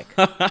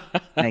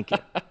 Thank you.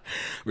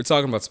 We're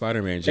talking about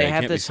Spider-Man, Jay. They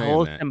have this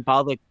whole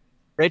symbolic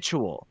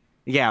ritual.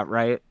 Yeah,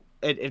 right.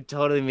 It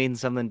totally means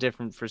something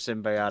different for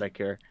symbiotic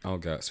here. Oh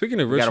god!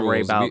 Speaking of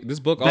rituals, this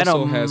book Venom.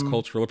 Also has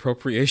cultural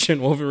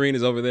appropriation. Wolverine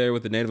is over there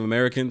with the Native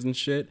Americans and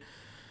shit.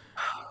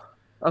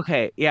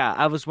 Okay, yeah,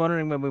 I was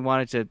wondering when we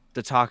wanted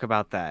to talk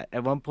about that.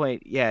 At one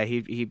point, yeah,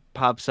 he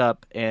pops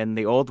up in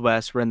the Old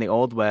West. We're in the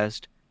Old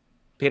West.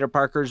 Peter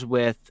Parker's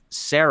with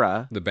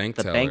Sarah, the bank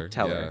teller,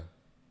 yeah.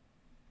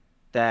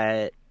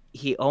 that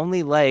he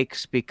only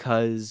likes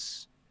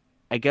because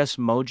I guess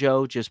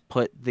Mojo just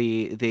put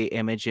the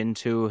image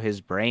into his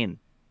brain.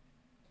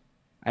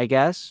 I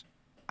guess.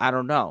 I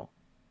don't know.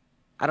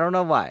 I don't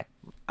know why.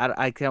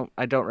 I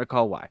don't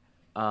recall why.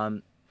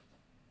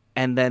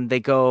 And then they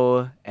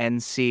go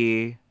and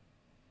see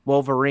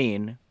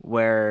Wolverine,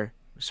 where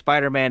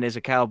Spider-Man is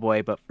a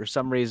cowboy, but for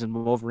some reason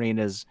Wolverine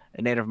is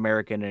a Native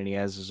American and he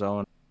has his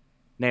own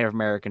Native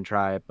American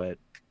tribe, but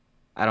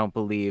I don't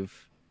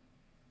believe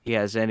he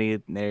has any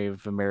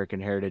Native American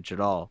heritage at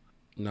all.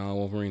 No,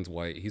 Wolverine's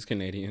white. He's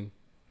Canadian.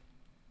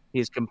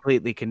 He's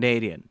completely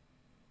Canadian,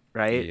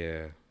 right?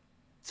 Yeah.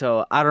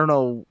 So I don't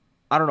know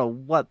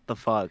what the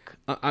fuck.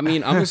 I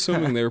mean, I'm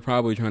assuming they were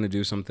probably trying to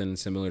do something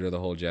similar to the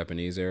whole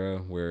Japanese era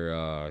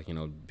where,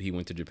 he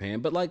went to Japan.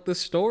 But, like, the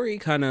story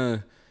kind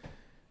of...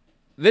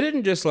 They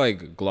didn't just,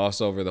 like, gloss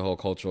over the whole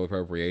cultural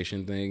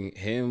appropriation thing.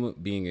 Him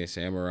being a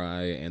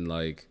samurai and,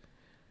 like,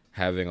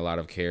 having a lot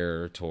of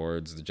care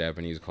towards the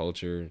Japanese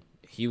culture,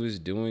 he was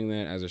doing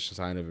that as a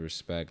sign of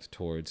respect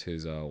towards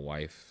his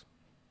wife.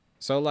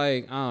 So,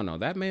 like, I don't know,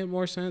 that made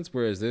more sense.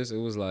 Whereas this, it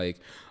was like,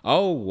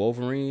 oh,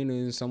 Wolverine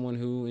is someone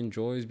who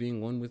enjoys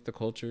being one with the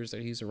cultures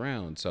that he's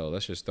around. So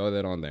let's just throw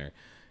that on there.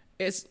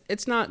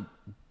 It's not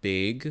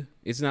big.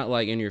 It's not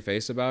like in your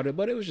face about it,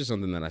 but it was just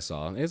something that I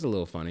saw. It's a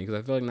little funny because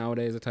I feel like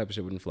nowadays that type of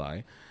shit wouldn't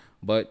fly.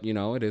 But,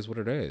 it is what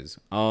it is.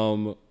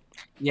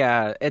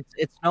 Yeah,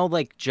 it's no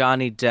like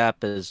Johnny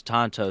Depp as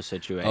Tonto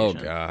situation. Oh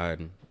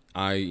God.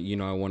 I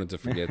wanted to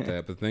forget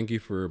that, but thank you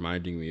for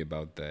reminding me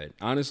about that.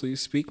 Honestly,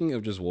 speaking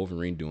of just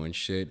Wolverine doing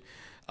shit,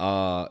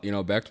 back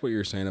to what you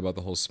were saying about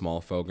the whole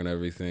small folk and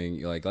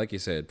everything, like you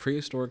said,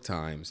 prehistoric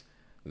times,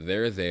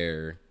 they're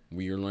there.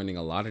 We are learning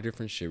a lot of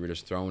different shit. We're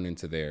just thrown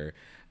into there.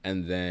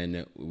 And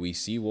then we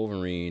see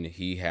Wolverine.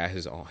 He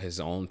has his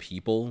own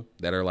people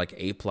that are like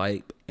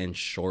ape-like and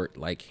short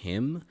like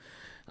him.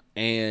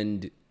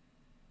 And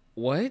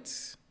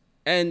what?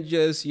 And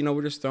just,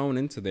 we're just thrown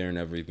into there and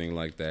everything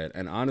like that.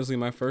 And honestly,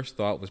 my first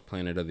thought was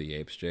Planet of the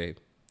Apes, Jay.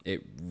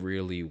 It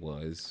really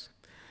was.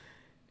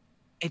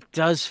 It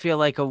does feel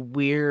like a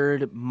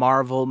weird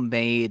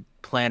Marvel-made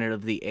Planet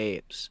of the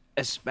Apes,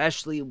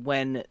 especially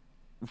when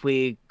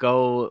we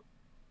go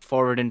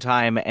forward in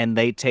time and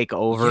they take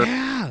over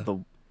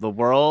the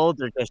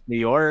world or just New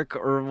York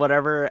or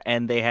whatever,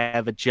 and they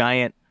have a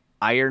giant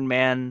Iron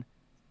Man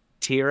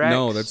T-Rex.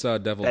 No, that's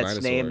Devil Dinosaur.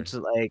 That's named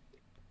like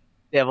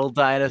Devil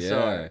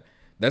Dinosaur. Yeah.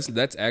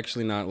 That's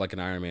actually not like an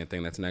Iron Man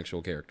thing. That's an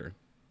actual character.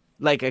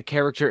 Like a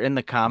character in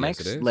the comics?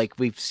 Yes, it is. Like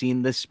we've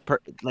seen this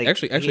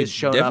actually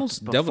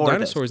Devil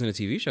Dinosaur is in a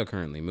TV show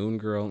currently. Moon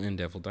Girl and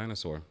Devil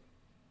Dinosaur.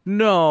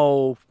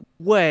 No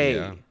way.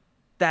 Yeah.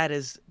 That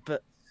is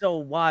but so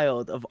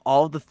wild of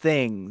all the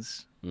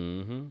things.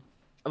 Mm-hmm.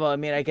 Well, I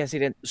mean, I guess he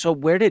didn't. So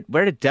where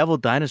did Devil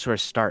Dinosaur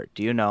start?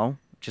 Do you know?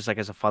 Just like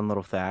as a fun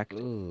little fact.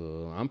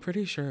 Ooh, I'm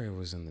pretty sure it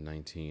was in the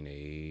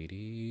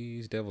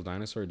 1980s. Devil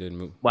Dinosaur did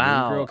Movie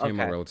Wow. Girl came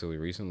out Okay. relatively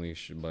recently,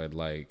 but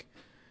like,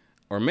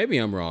 or maybe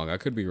I'm wrong. I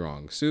could be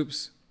wrong.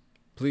 Soups,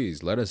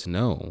 please let us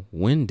know,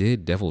 when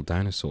did Devil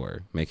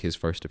Dinosaur make his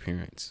first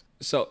appearance?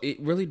 So it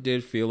really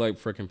did feel like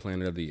freaking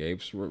Planet of the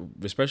Apes,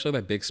 especially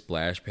that big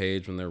splash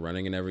page when they're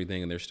running and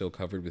everything, and they're still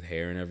covered with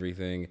hair and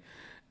everything.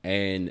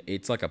 And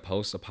it's like a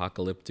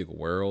post-apocalyptic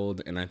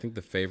world. And I think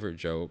the favorite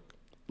joke,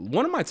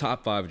 one of my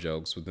top 5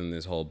 jokes within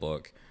this whole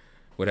book,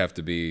 would have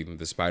to be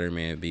the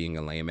Spider-Man being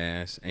a lame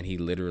ass, and he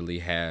literally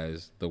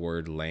has the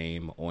word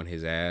lame on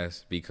his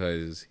ass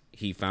because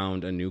he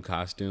found a new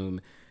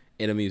costume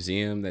in a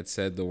museum that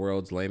said the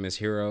world's lamest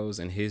heroes,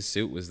 and his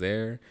suit was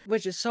there.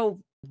 Which is so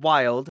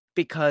wild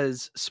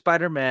because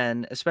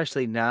Spider-Man,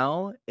 especially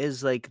now,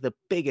 is like the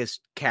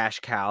biggest cash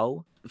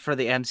cow for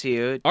the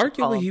MCU.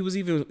 Arguably, he was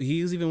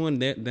even one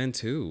then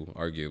too.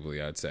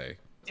 Arguably, I'd say.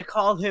 To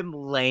call him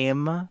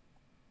lame,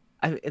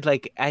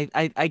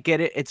 I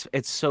get it.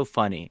 It's so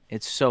funny.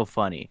 It's so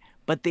funny.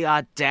 But the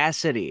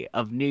audacity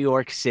of New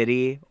York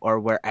City or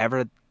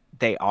wherever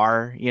they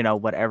are,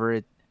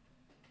 whatever,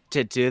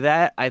 to do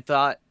that, I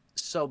thought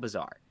so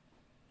bizarre.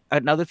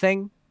 Another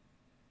thing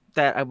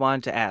that I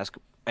wanted to ask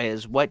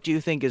is, what do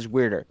you think is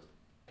weirder?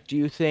 Do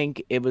you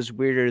think it was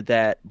weirder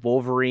that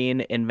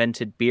Wolverine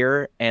invented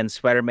beer and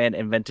Spider-Man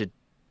invented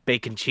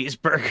bacon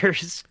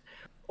cheeseburgers?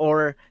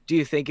 Or do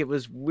you think it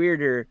was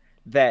weirder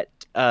that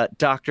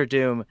Doctor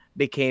Doom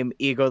became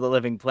Ego the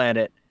Living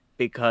Planet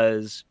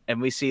because,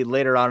 and we see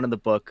later on in the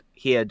book,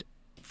 he had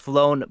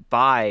flown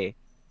by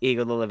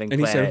Ego the Living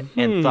And he said,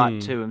 Planet and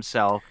thought to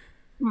himself,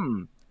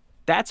 hmm,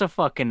 that's a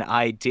fucking that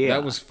idea.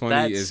 was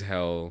funny as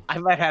hell. I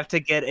might have to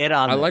get in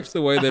I on liked this.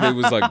 the way that it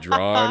was like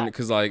drawn,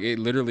 because like it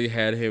literally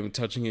had him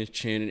touching his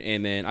chin,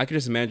 and then I could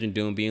just imagine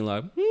Doom being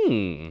like,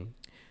 hmm.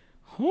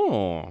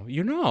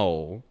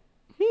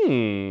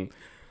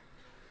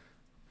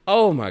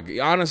 Oh my god!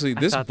 Honestly, I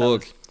this thought that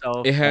was book,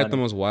 so it had the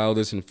funny. most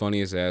wildest and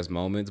funniest ass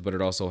moments, but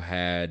it also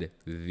had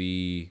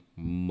the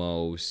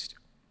most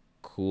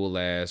cool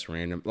ass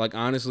random. Like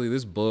honestly,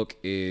 this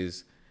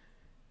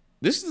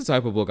is the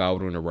type of book I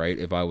would want to write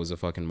if I was a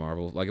fucking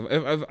Marvel. Like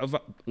if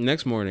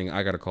next morning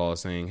I got a call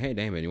saying, "Hey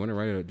Damon, you want to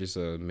write just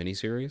a mini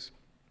series?"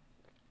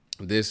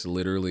 This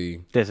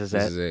literally, This is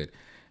this it. is it.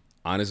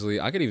 Honestly,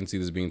 I could even see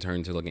this being turned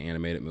into like an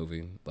animated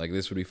movie. Like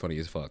this would be funny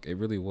as fuck. It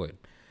really would,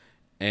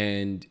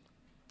 and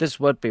This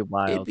would be it'd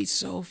wild be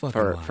so fucking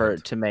for wild.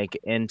 it to make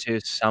into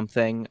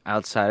something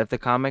outside of the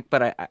comic,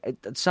 but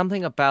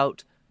something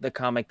about the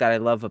comic that I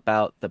love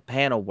about the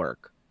panel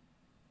work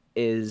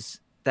is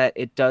that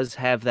it does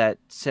have that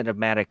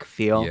cinematic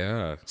feel.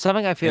 Yeah,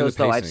 Something I feel and the as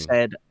though I've pacing.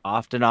 said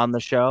often on the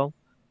show.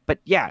 But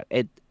yeah,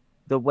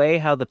 the way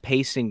how the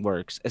pacing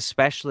works,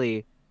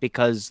 especially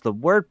because the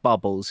word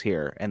bubbles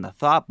here and the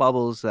thought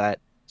bubbles that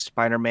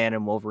Spider-Man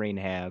and Wolverine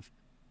have,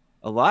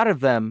 a lot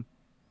of them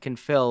can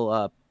fill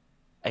up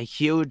a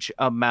huge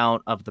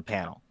amount of the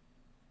panel.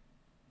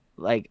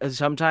 Like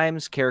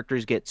sometimes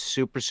characters get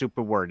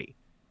super wordy,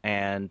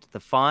 and the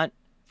font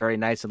very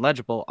nice and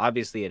legible.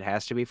 Obviously, it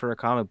has to be for a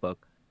comic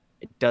book.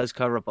 It does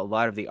cover up a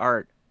lot of the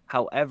art.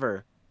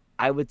 However,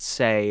 I would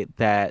say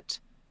that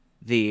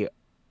the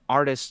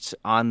artists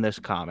on this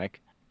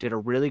comic did a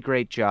really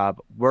great job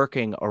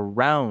working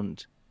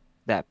around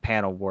that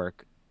panel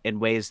work in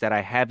ways that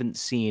I haven't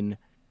seen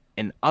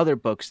in other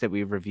books that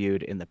we've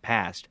reviewed in the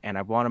past. And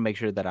I want to make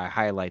sure that I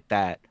highlight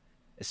that,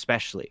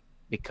 especially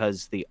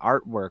because the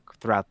artwork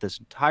throughout this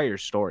entire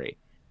story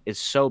is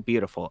so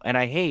beautiful. And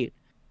I hate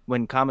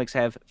when comics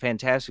have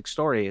fantastic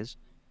stories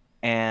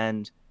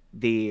and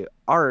the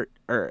art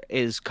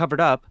is covered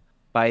up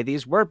by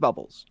these word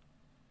bubbles.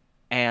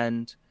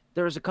 And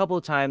there was a couple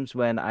of times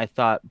when I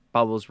thought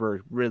bubbles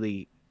were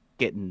really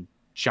getting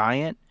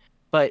giant,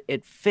 but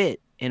it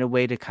fit in a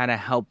way to kind of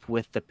help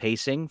with the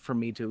pacing for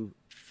me to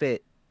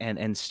fit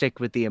and stick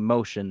with the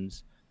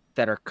emotions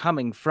that are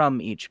coming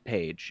from each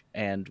page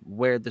and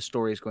where the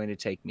story is going to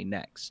take me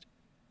next,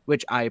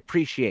 which I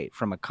appreciate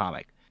from a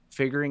comic.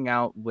 Figuring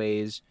out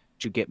ways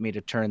to get me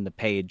to turn the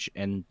page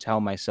and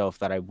tell myself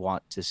that I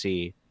want to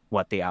see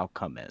what the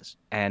outcome is.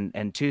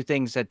 And two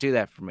things that do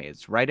that for me,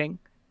 it's writing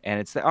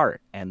and it's the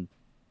art. And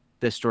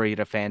this story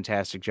did a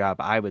fantastic job,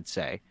 I would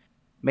say,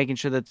 making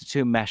sure that the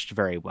two meshed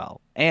very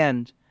well.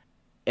 And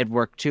it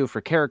worked too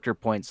for character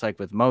points like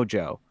with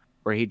Mojo,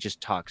 where he just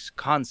talks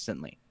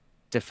constantly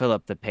to fill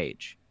up the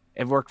page.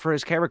 It worked for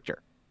his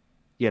character,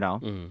 you know?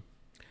 Mhm.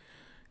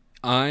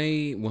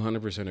 I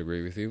 100%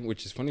 agree with you,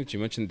 which is funny that you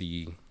mentioned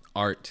the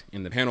art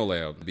in the panel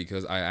layout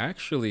because I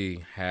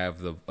actually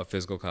have a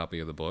physical copy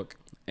of the book,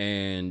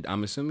 and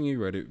I'm assuming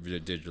you read it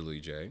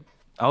digitally, Jay.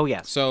 Oh,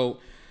 yes. So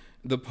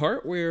the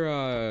part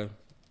where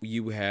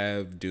you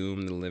have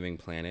Doom the Living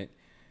Planet,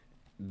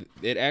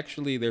 it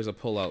actually there's a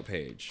pull-out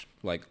page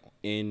like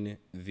in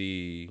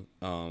the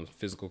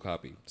physical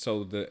copy.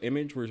 So the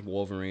image where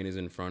Wolverine is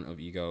in front of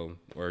Ego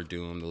or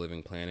Doom, the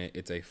Living Planet,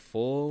 it's a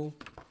full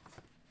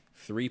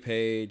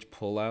 3-page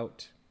pullout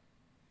to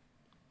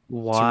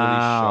really show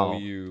Wow,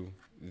 you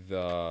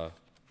the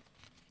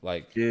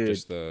dude,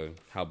 just the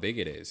how big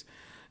it is.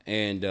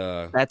 And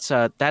that's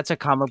a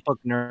comic book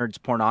nerd's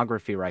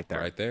pornography right there.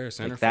 right there, Like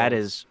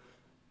centerfold,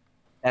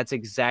 that's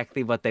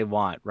exactly what they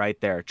want right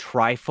there.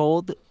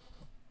 Trifold,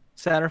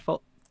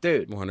 centerfold,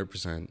 dude.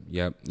 100%.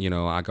 Yep. You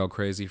know, I go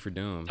crazy for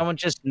Doom. Someone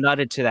just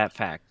nutted to that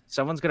fact.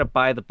 Someone's gonna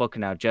buy the book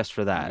now just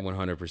for that.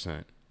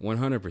 100%.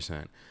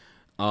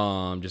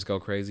 100%. Just go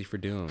crazy for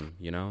Doom,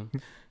 you know?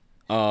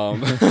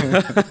 Um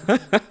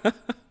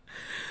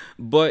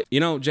But, you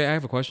know, Jay, I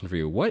have a question for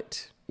you.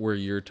 What were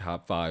your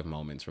top 5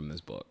 moments from this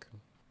book?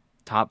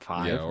 Top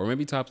Yeah, five. or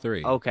maybe top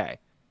 3. Okay.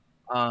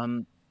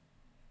 Um.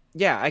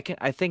 Yeah,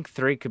 I think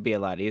three could be a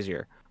lot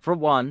easier. For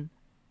one,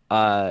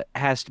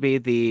 has to be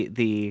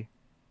the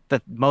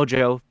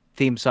Mojo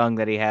theme song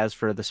that he has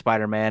for the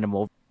Spider-Man and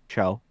Wolverine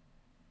show.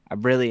 I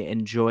really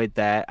enjoyed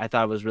that. I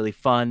thought it was really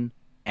fun,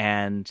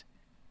 and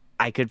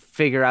I could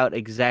figure out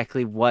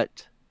exactly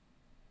what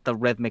the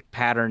rhythmic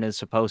pattern is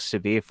supposed to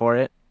be for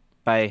it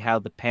by how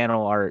the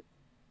panel art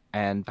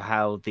and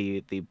how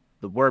the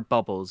word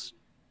bubbles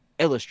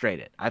illustrate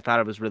it. I thought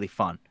it was really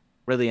fun,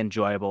 really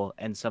enjoyable,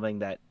 and something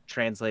that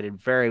translated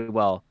very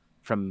well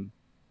from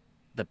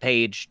the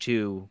page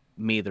to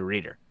me, the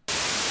reader.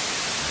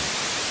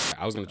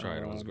 I was going to try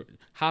it on the screen.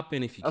 Hop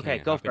in if you Okay,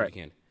 can. go Hop in for if it.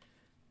 you can.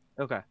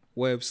 Okay.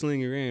 Web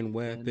Slinger and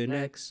Weapon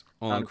X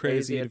on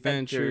crazy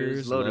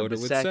adventures loaded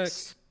with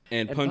sex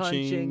and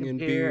punching and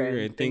beer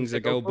and things that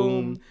go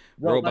boom.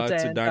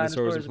 Robots and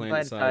dinosaurs and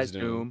planet-sized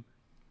doom.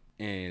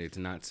 And it's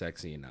not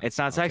sexy enough. It's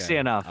not sexy Okay.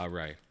 enough. All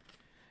right.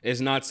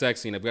 It's not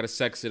sexy enough. We got to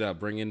sex it up.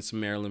 Bring in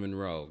some Marilyn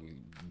Monroe,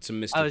 some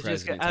Mr.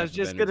 President I was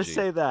just gonna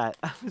say that.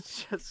 I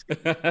was just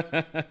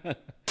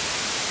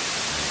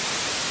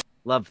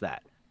love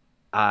that.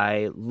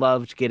 I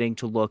loved getting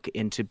to look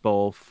into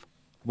both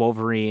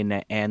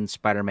Wolverine and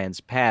Spider-Man's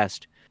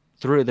past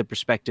through the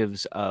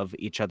perspectives of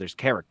each other's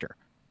character.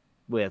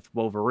 With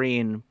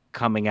Wolverine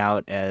coming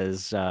out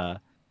as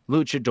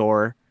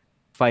Luchador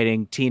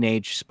fighting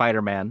teenage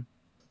Spider-Man,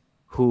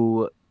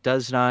 who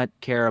does not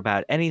care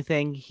about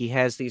anything. He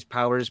has these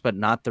powers, but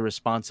not the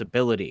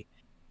responsibility.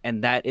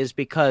 And that is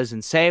because,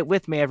 and say it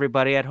with me,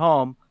 everybody at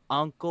home,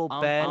 Uncle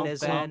Ben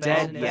isn't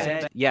dead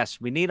yet.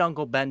 Yes, we need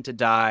Uncle Ben to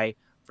die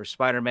for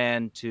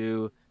Spider-Man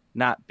to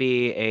not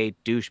be a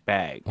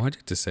douchebag. Why'd you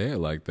have to say it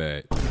like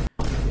that?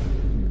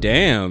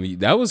 Damn,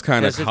 that was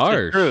kind of Because it's the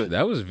harsh. truth.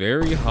 That was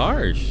very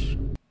harsh.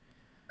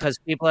 Because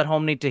people at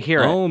home need to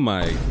hear it. Oh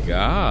my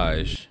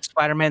gosh.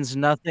 Spider-Man's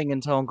nothing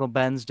until Uncle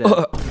Ben's dead.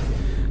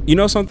 You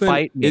know something?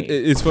 Fight me.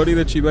 It's funny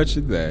that you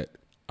mentioned that.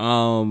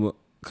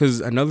 Because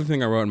another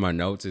thing I wrote in my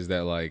notes is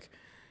that, like,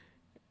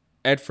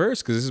 at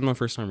first, because this is my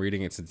first time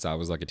reading it since I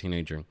was like a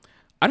teenager,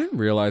 I didn't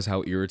realize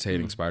how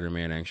irritating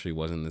Spider-Man actually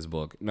was in this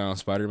book. Now,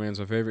 Spider-Man's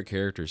my favorite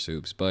character,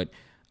 Soups, but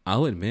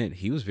I'll admit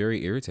he was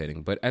very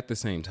irritating. But at the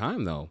same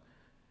time, though,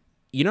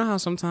 you know how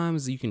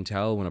sometimes you can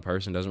tell when a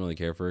person doesn't really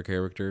care for a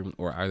character,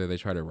 or either they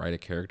try to write a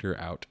character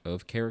out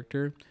of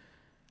character?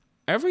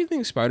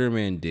 Everything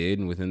Spider-Man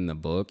did within the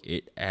book,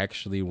 it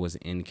actually was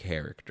in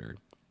character.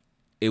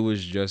 It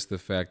was just the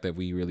fact that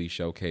we really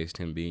showcased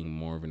him being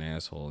more of an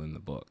asshole in the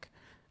book,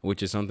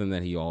 which is something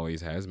that he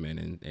always has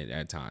been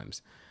at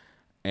times.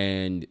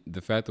 And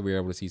the fact that we were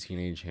able to see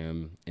teenage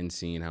him and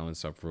seeing how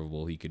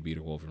insufferable he could be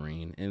to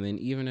Wolverine, and then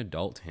even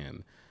adult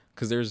him.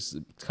 Because there's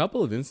a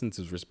couple of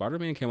instances where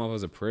Spider-Man came off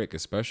as a prick,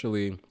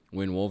 especially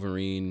when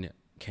Wolverine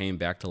came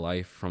back to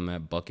life from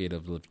that bucket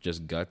of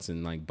just guts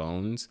and like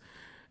bones.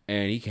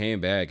 And he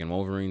came back and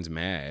Wolverine's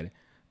mad.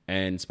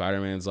 And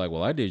Spider-Man's like,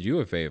 well, I did you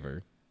a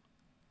favor.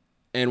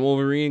 And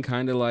Wolverine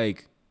kind of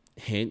like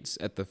hints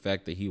at the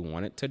fact that he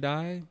wanted to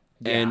die.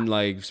 Yeah. And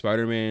like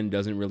Spider-Man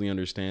doesn't really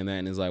understand that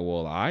and is like,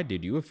 well, I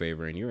did you a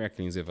favor and you're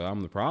acting as if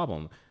I'm the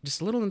problem.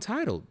 Just a little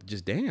entitled.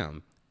 Just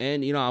damn.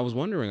 And, you know, I was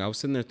wondering, I was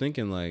sitting there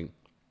thinking like,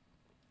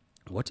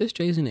 what does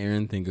Jason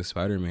Aaron think of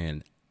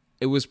Spider-Man?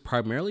 It was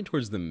primarily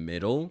towards the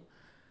middle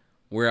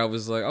where I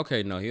was like,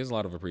 okay, no, he has a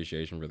lot of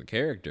appreciation for the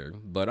character.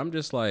 But I'm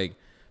just like,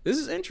 this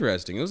is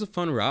interesting. It was a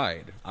fun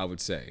ride, I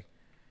would say.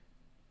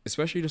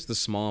 Especially just the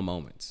small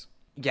moments.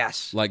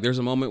 Yes. Like there's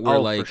a moment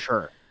where for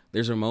sure.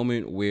 There's a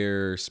moment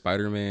where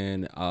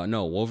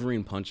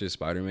Wolverine punches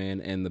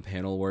Spider-Man and the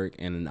panel work,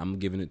 and I'm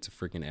giving it to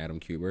freaking Adam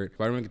Kubert.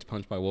 Spider-Man gets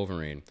punched by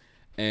Wolverine.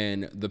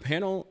 And the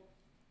panel,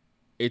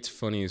 it's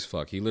funny as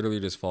fuck. He literally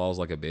just falls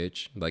like a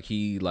bitch.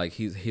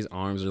 His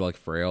arms are like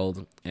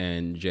frailed.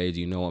 And Jay, do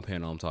you know what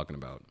panel I'm talking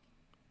about?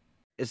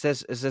 Is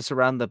this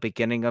around the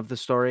beginning of the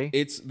story?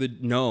 It's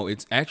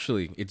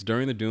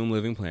during the Doom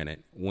Living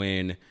Planet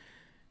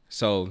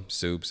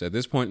Soups, at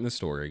this point in the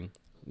story,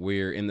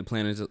 we're in the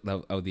Planet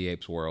of the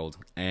Apes world,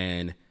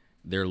 and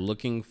they're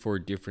looking for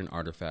different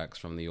artifacts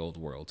from the old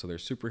world. So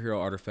there's superhero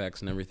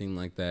artifacts and everything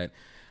like that,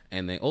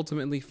 and they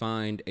ultimately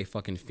find a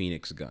fucking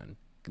Phoenix gun.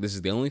 This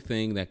is the only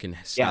thing that can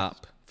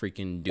stop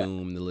freaking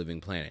Doom, the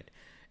Living Planet.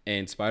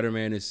 And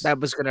Spider-Man is, That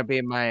was gonna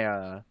be my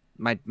oh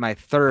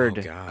third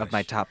of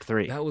my gosh, top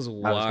three. that was I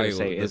was gonna say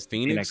wild. The is the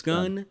Phoenix Phoenix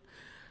Gun. gun.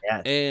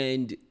 Yes.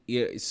 And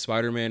yeah,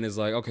 Spider-Man is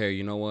like, okay,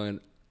 you know what?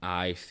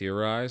 I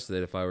theorized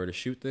that if I were to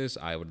shoot this,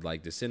 I would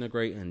like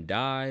disintegrate and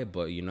die,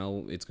 but you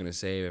know, it's gonna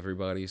save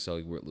everybody,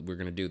 so we're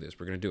gonna do this.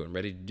 We're gonna do it. I'm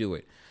ready to do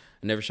it.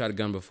 I never shot a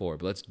gun before,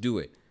 but let's do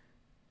it.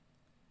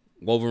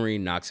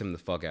 Wolverine knocks him the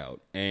fuck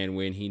out. And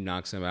when he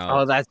knocks him out,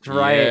 Oh, that's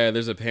right. yeah,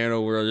 there's a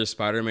panel where just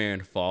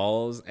Spider-Man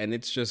falls, and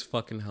it's just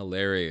fucking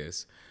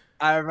hilarious.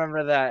 I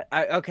remember that.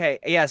 Okay,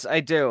 yes, I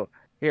do.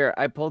 Here,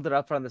 I pulled it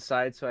up on the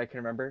side so I can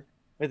remember.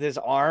 With his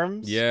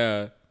arms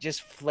Yeah.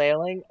 just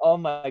flailing. Oh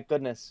my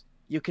goodness.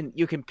 You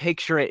can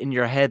picture it in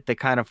your head, the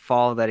kind of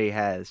fall that he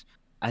has.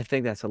 I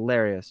think that's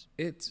hilarious.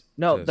 It's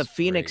No, the just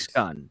Phoenix great.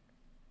 gun.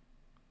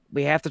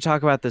 We have to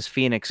talk about this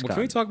Phoenix Well, can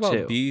we gun talk about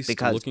too, Beast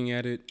because looking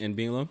at it and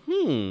being like,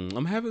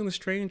 I'm having the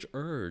strange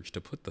urge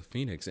to put the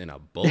Phoenix in a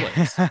bullet.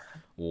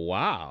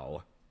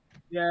 Wow.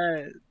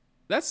 yeah,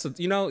 That's, I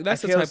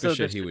that's the feel type of so.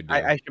 shit This he would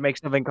I do. should make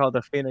something called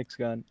the Phoenix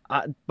gun.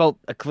 Well,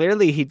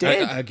 clearly he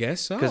did I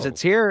guess because so.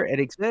 it's here. It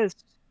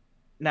exists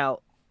now.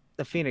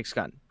 The Phoenix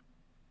gun.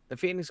 The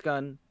Phoenix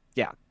gun.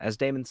 Yeah, as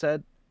Damon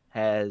said,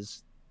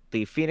 has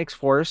the Phoenix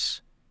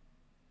Force,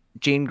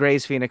 Jean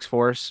Grey's Phoenix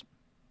Force.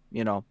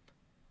 You know,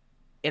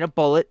 in a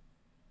bullet,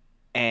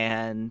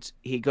 and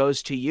he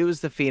goes to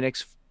use the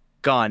Phoenix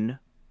gun,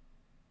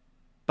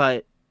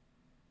 but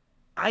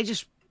I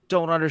just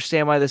don't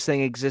understand why this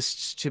thing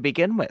exists to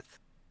begin with,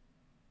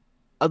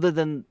 other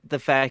than the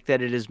fact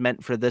that it is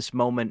meant for this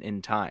moment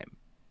in time.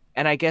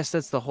 And I guess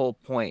that's the whole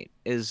point,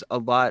 is a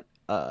lot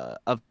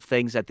of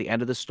things at the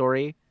end of the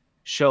story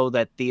show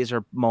that these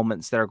are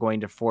moments that are going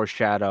to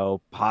foreshadow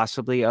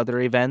possibly other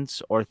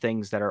events or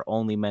things that are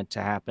only meant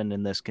to happen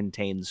in this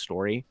contained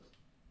story,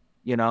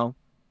 you know?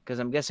 Because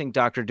I'm guessing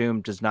Doctor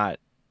Doom does not,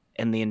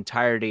 in the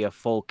entirety of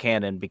full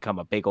canon, become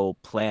a big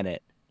old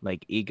planet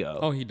like Ego,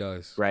 Oh, he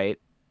does. right?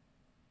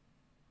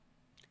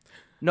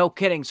 No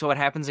kidding. So it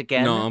happens No,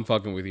 again? I'm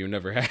fucking with you.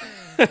 Never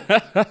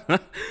ha-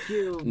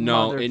 You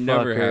No, it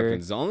never motherfucker.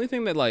 happens. The only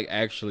thing that like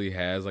actually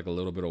has like a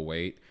little bit of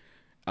weight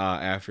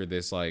after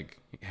this like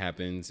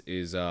happens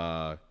is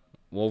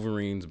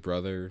Wolverine's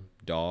brother,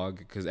 Dog.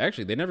 Because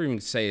actually, they never even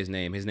say his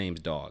name. His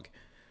name's Dog.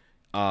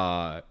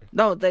 Uh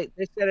No, they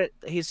said it.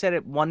 He said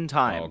it one oh,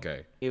 time.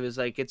 okay. He was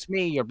like, "It's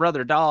me, your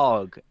brother,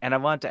 Dog." And I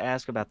want to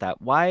ask about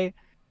that. Why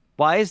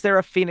is there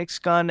a Phoenix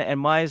gun,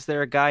 and why is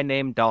there a guy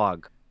named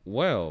Dog?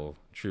 Well,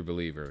 true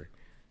believer,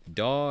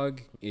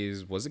 Dog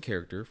was a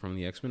character from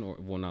the X Men.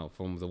 Well, no,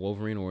 from the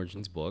Wolverine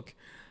Origins book,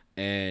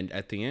 and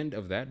at the end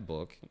of that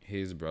book,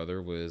 his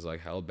brother was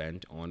like hell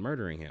bent on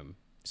murdering him.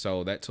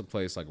 So that took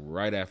place like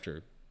right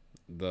after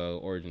the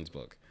Origins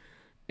book,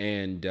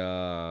 and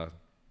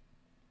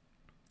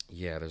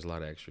yeah, there's a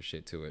lot of extra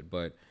shit to it,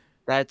 but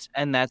That's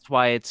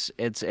why it's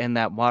in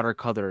that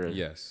watercolor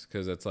yes,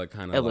 because that's like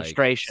kind of like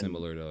illustration.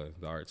 similar to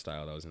the art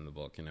style that was in the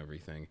book and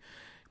everything.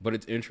 But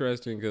it's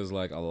interesting because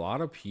like a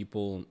lot of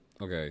people.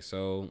 Okay,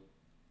 so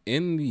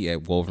in the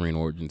Wolverine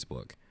Origins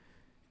book,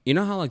 you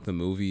know how like the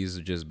movies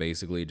just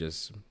basically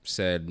just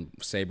said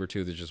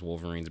Sabretooth is just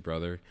Wolverine's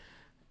brother.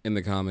 In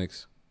the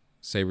comics,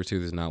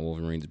 Sabretooth is not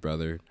Wolverine's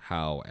brother.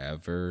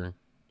 However,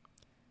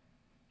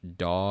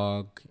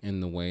 Dog, in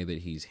the way that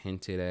he's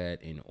hinted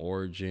at in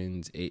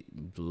Origins, it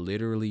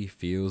literally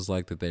feels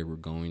like that they were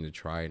going to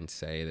try and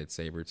say that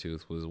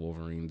Sabretooth was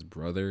Wolverine's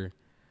brother,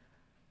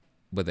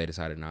 but they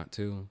decided not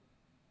to.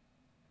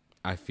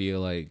 I feel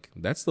like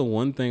that's the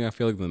one thing I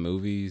feel like the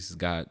movies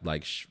got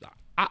like.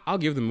 I'll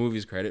give the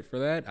movies credit for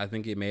that. I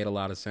think it made a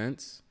lot of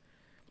sense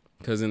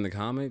because in the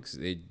comics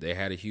they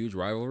had a huge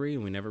rivalry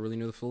and we never really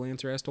knew the full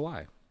answer as to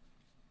why.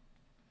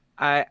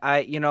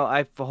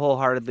 I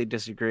wholeheartedly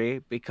disagree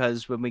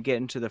because when we get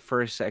into the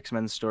first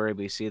X-Men story,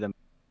 we see the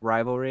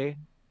rivalry,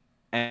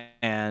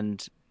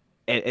 and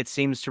it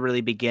seems to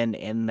really begin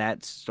in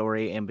that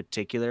story in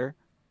particular.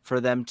 For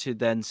them to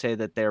then say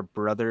that they're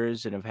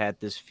brothers and have had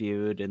this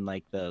feud in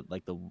like the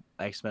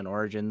X-Men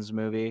Origins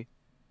movie,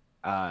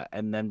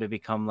 and them to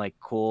become like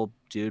cool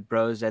dude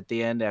bros at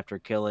the end after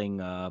killing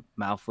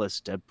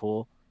mouthless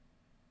Deadpool.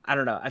 I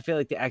don't know. I feel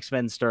like the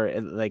X-Men story,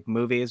 like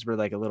movies, were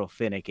like a little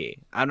finicky.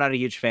 I'm not a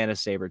huge fan of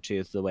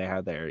Sabretooth, the way how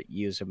they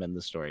use him in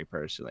the story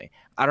personally.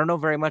 I don't know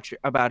very much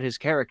about his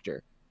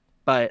character,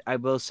 but I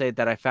will say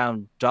that I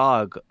found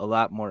Dog a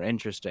lot more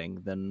interesting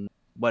than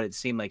what it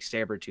seemed like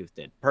Sabretooth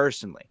did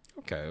personally.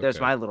 Okay, There's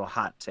okay. my little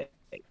hot take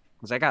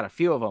because I got a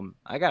few of them.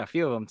 I got a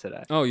few of them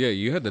today. Oh yeah,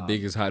 you had the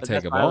biggest hot But take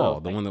that's of my little all,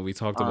 the thing. one that we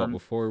talked about Um,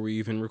 before we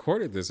even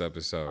recorded this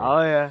episode.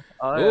 oh yeah,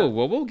 oh Oh yeah.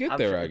 well, we'll get I'm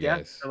sure. there, I Yeah,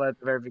 guess. so at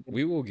the very beginning.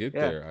 We will get Yeah.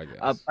 there, I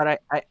guess.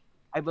 But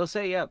I will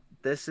say, yeah,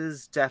 this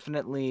is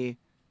definitely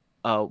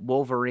a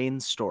Wolverine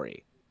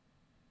story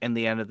in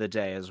the end of the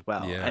day as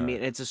well. I Yeah.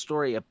 mean, it's a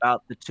story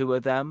about the two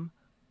of them,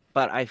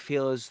 but I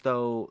feel as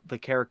though the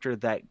character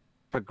that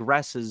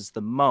progresses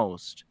the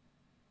most,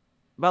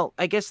 well,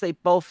 I guess they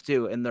both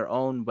do in their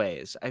own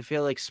ways. I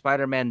feel like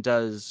Spider-Man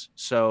does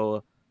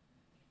so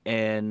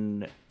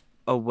in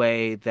a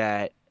way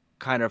that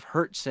kind of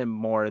hurts him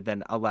more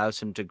than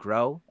allows him to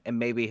grow, and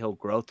maybe he'll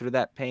grow through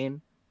that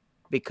pain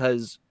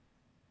because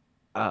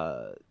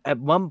at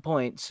one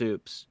point,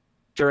 Soups,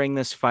 during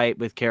this fight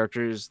with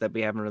characters that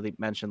we haven't really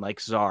mentioned, like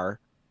Czar,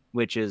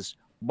 which is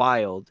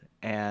wild,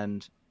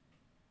 and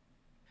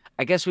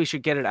I guess we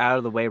should get it out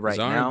of the way right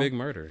Czar and now Big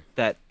Murder.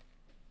 that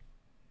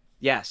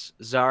yes,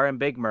 Czar and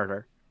Big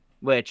Murder,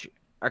 which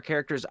are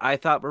characters I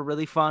thought were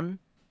really fun,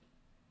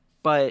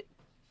 but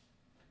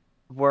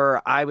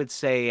were, I would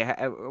say,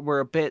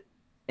 were a bit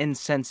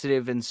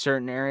insensitive in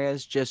certain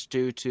areas just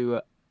due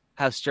to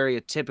how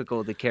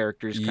stereotypical the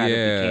characters kind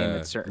of became Yeah,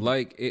 at certain.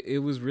 like it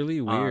was really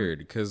Um, weird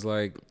because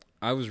like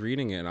I was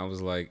reading it and I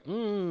was like,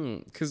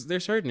 because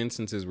there's certain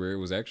instances where it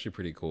was actually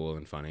pretty cool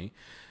and funny,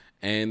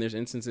 and there's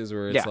instances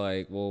where it's yeah,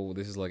 like, well,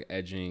 this is like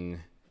edging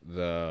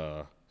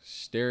the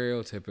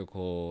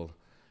stereotypical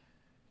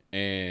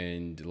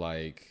and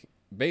like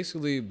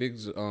basically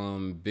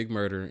Big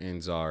Murder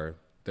and Czar,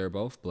 they're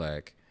both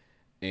black,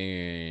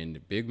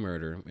 and Big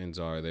Murder and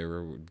Czar, they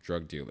were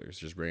drug dealers,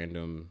 just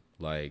random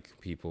like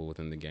people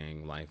within the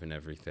gang life and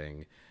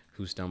everything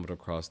who stumbled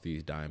across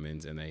these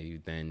diamonds, and they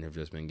then have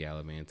just been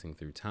gallivanting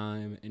through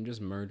time and just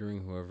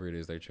murdering whoever it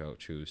is they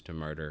choose to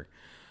murder.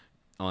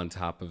 On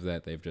top of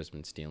that, they've just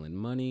been stealing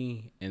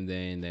money, and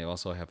then they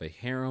also have a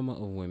harem of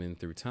women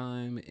through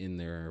time in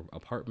their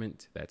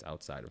apartment that's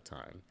outside of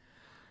time.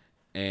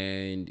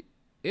 And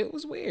it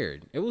was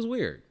weird. It was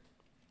weird.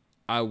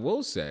 I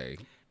will say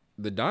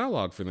the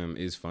dialogue for them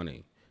is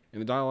funny.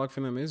 And the dialogue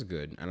for them is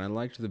good. And I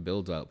liked the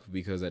build up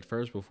because at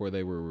first before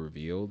they were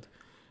revealed,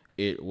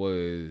 it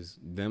was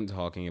them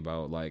talking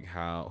about like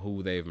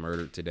who they've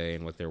murdered today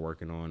and what they're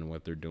working on and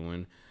what they're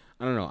doing.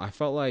 I don't know. I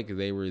felt like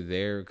they were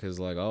there because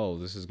like, oh,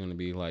 this is going to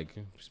be like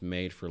just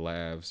made for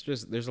laughs.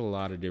 Just there's a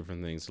lot of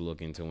different things to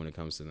look into when it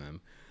comes to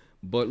them.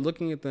 But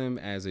looking at them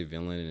as a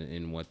villain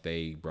and what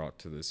they brought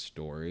to this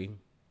story,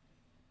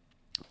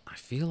 I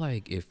feel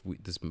like if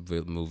this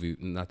movie,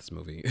 not this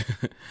movie,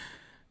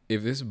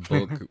 if this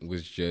book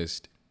was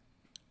just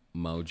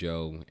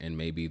Mojo and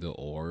maybe the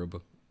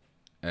Orb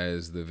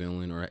as the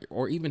villain,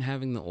 or even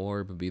having the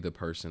Orb be the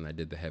person that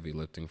did the heavy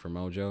lifting for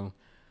Mojo,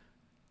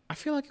 I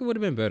feel like it would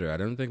have been better. I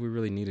don't think we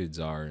really needed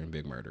Czar and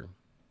Big Murder.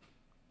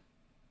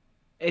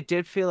 it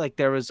did feel like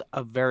there was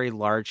a very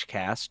large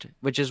cast,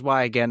 which is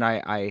why, again,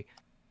 I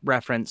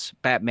reference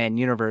Batman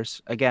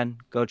Universe. Again,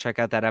 go check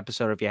out that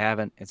episode if you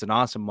haven't. It's an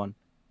awesome one.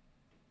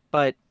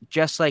 But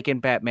just like in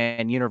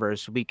Batman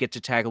Universe, we get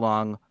to tag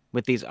along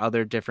with these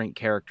other different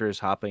characters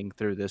hopping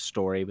through this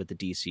story with the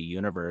DC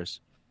Universe.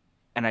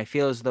 And I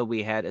feel as though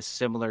we had a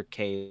similar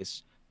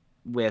case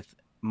with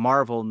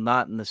Marvel,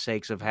 not in the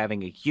sakes of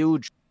having a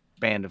huge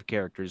band of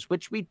characters,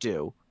 which we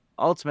do.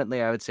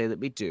 Ultimately, I would say that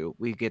we do.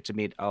 We get to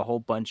meet a whole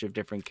bunch of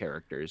different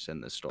characters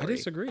in the I story.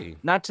 disagree.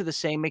 Not to the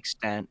same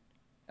extent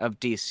of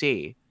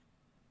DC,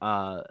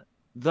 uh,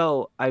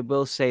 though I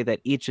will say that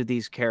each of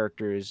these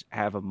characters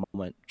have a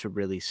moment to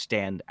really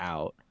stand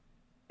out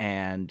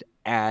and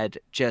add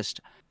just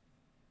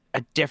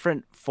a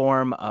different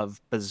form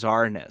of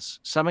bizarreness.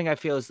 Something I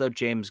feel as though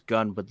James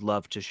Gunn would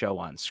love to show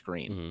on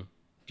screen. Hmm.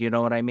 Do you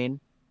know what I mean?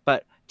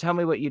 But tell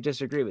me what you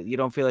disagree with. You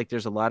don't feel like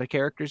there's a lot of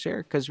characters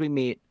here? Because we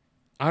meet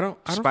I don't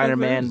feel like there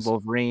Spider-Man, is.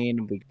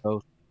 Wolverine, we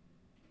go.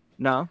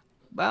 No?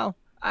 Well,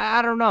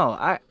 I don't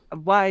know.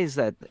 Why is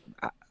that?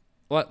 I,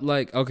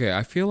 Like, okay,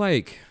 I feel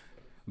like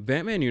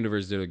Batman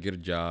Universe did a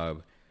good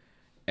job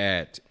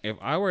at, if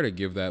I were to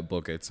give that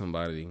book at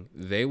somebody,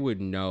 they would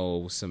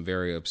know some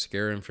very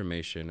obscure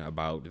information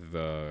about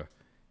the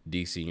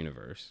DC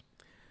universe.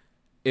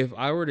 If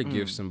I were to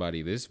give mm,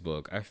 somebody this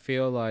book, I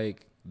feel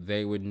like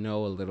they would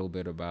know a little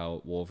bit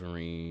about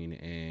Wolverine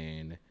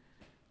and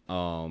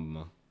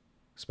um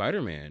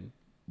Spider-Man,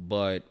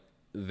 but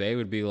they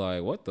would be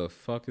like, "What the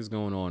fuck is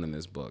going on in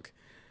this book?"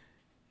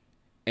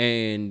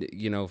 And,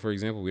 you know, for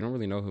example, we don't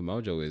really know who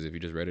Mojo is if you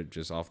just read it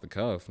just off the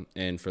cuff.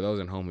 And for those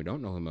at home who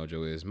don't know who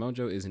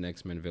Mojo is an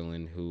X-Men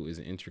villain who is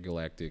an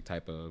intergalactic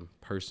type of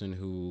person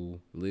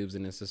who lives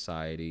in a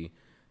society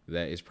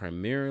that is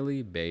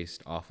primarily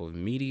based off of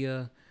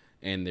media,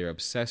 and they're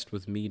obsessed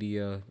with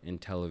media and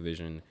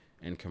television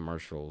and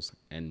commercials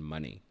and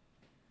money.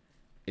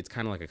 It's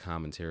kind of like a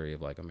commentary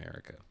of like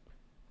America.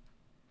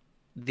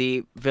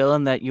 the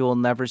villain that you will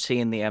never see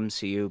in the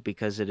MCU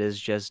because it is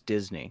just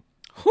Disney.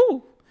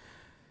 Whew.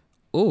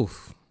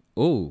 Oof.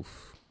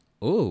 Oof.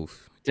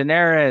 Oof.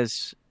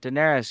 Daenerys,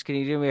 can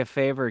you do me a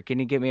favor? Can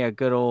you give me a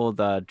good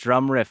old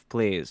drum riff,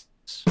 please?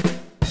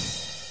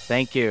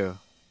 Thank you.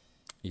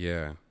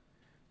 Yeah.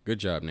 Good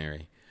job,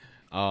 Neri.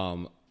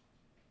 Um,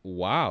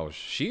 wow,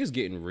 she is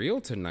getting real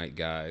tonight,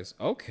 guys.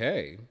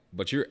 Okay,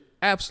 but you're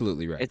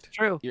absolutely right. It's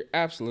true. You're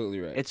absolutely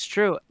right. It's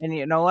true. And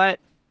you know what?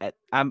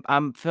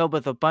 I'm filled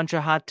with a bunch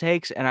of hot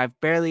takes, and I've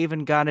barely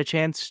even got a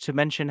chance to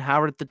mention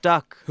Howard the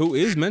Duck. Who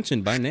is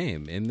mentioned by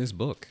name in this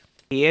book?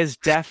 He is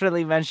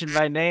definitely mentioned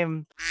by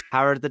name.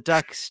 Howard the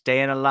Duck,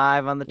 staying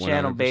alive on the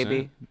channel, 100%.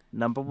 baby.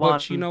 Number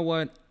But you one. know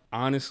what?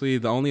 Honestly,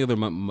 the only other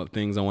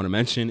things I want to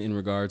mention in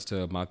regards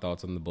to my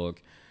thoughts on the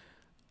book,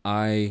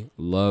 I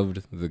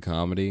loved the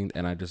comedy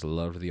and I just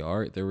loved the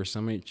art. There were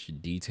so much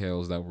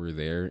details that were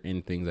there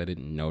and things I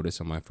didn't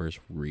notice on my first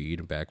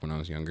read back when I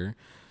was younger.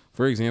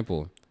 For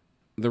example,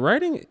 the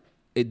writing,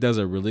 it does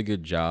a really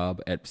good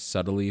job at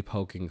subtly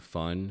poking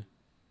fun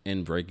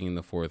and breaking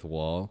the fourth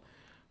wall.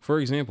 For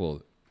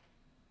example,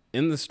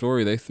 in the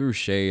story, they threw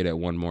shade at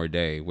One More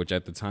Day, which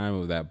at the time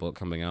of that book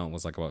coming out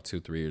was like about 2,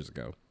 3 years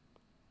ago.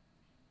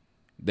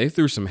 They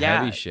threw some heavy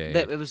Yeah, that shade.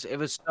 it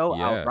was so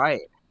Yeah,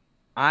 outright.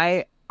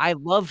 I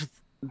loved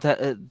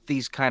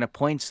these kind of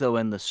points though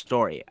in the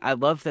story. I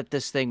love that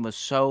this thing was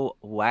so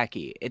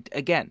wacky. It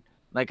again,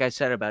 like I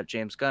said about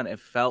James Gunn, it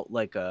felt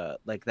like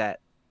that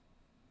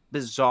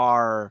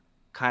bizarre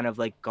kind of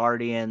like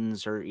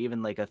Guardians or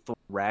even like a Thor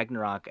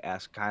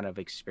Ragnarok-esque kind of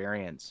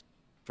experience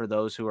for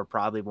those who are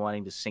probably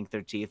wanting to sink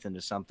their teeth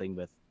into something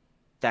with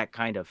that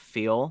kind of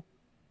feel,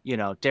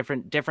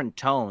 different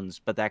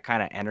tones, but that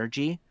kind of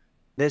energy.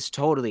 This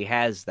totally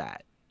has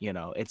that.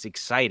 It's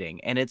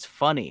exciting and it's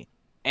funny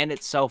and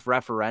it's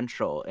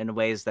self-referential in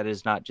ways that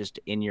is not just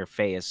in your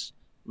face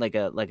like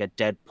a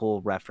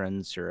Deadpool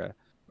reference or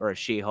a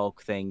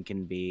She-Hulk thing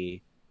can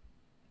be.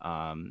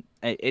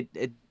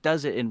 It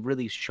does it in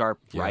really sharp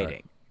yeah,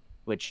 writing,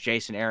 which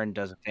Jason Aaron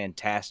does a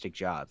fantastic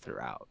job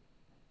throughout.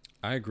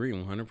 I agree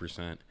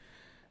 100%.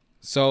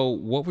 So,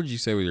 what would you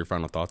say were your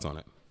final thoughts on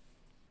it?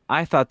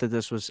 I thought that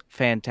this was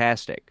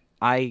fantastic.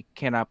 I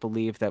cannot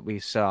believe that we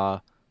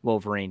saw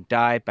Wolverine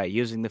die by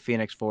using the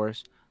Phoenix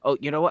Force. Oh,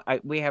 you know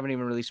what? We haven't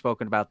even really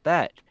spoken about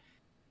that.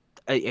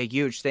 A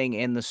huge thing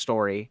in the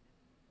story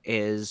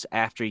is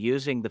after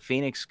using the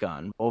Phoenix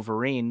gun,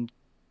 Wolverine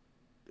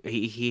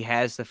he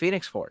has the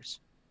Phoenix Force,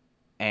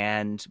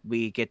 and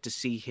we get to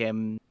see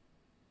him.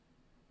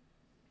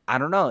 I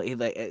don't know.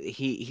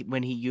 He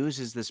when he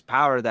uses this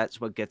power,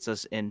 that's what gets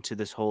us into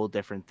this whole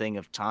different thing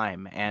of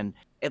time, and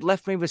it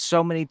left me with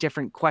so many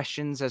different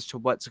questions as to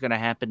what's going to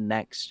happen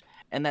next,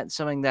 and that's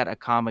something that a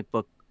comic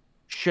book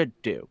should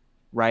do,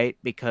 right?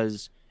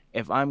 Because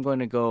if I'm going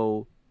to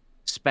go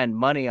spend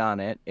money on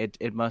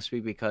it must be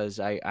because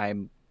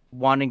I'm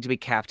wanting to be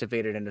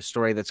captivated in a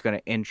story that's going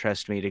to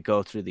interest me to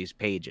go through these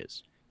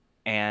pages.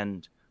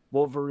 And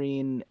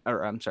Wolverine,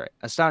 or I'm sorry,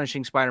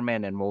 Astonishing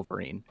Spider-Man and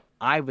Wolverine,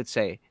 I would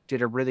say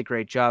did a really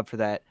great job for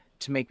that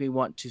to make me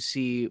want to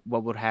see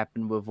what would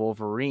happen with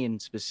Wolverine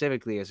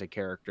specifically as a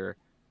character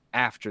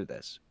after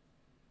this.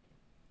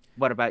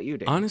 What about you,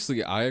 Damon?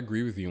 Honestly, I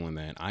agree with you on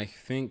that. I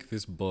think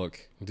this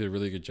book did a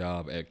really good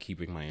job at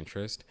keeping my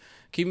interest,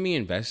 keeping me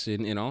invested,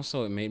 and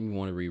also it made me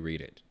want to reread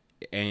it.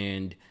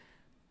 And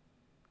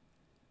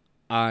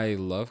I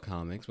love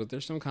comics, but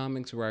there's some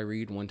comics where I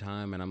read one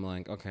time and I'm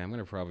like, okay, I'm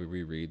going to probably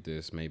reread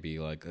this maybe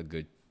like a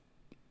good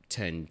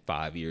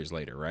 5 years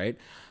later, right?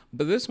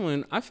 But this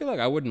one, I feel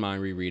like I wouldn't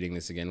mind rereading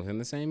this again within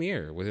the same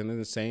year, within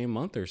the same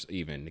month or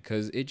even,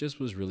 because it just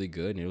was really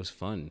good and it was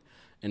fun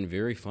and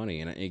very funny.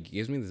 And it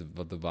gives me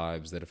the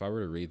vibes that if I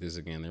were to read this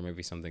again, there may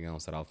be something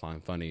else that I'll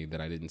find funny that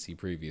I didn't see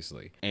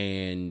previously.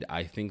 And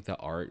I think the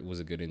art was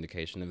a good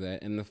indication of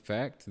that. And the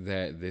fact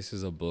that this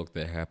is a book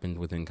that happened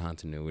within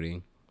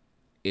continuity,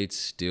 it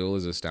still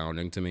is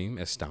astounding to me,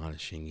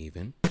 astonishing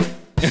even.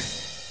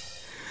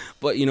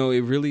 But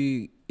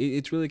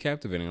it's really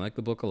captivating. I like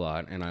the book a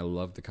lot, and I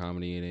love the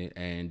comedy in it.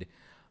 And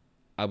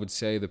I would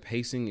say the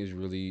pacing is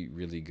really,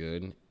 really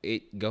good.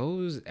 It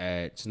goes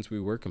at, since we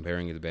were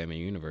comparing it to Batman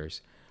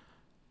Universe,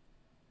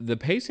 the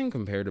pacing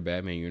compared to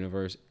Batman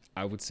Universe,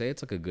 I would say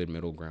it's like a good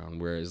middle ground.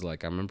 Whereas,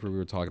 like, I remember we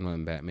were talking about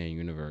in Batman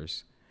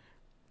Universe,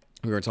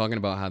 we were talking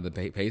about how the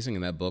pacing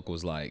in that book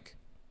was like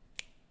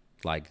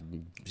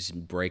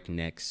just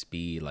breakneck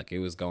speed. Like it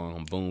was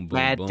going boom, boom,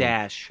 Mad boom.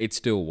 Dash. It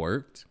still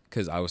worked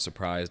because I was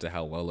surprised at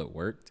how well it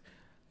worked.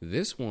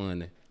 This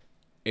one,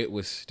 it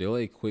was still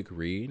a quick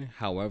read.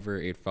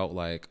 However, it felt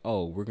like,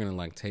 oh, we're gonna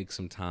like take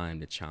some time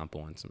to chomp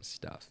on some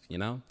stuff, you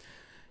know.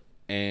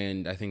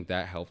 And I think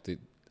that helped it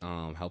in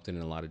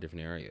a lot of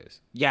different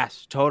areas.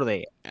 Yes,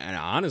 totally. And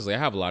honestly, I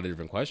have a lot of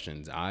different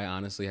questions. I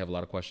honestly have a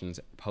lot of questions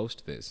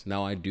post this.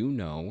 Now, I do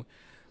know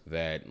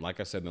that, like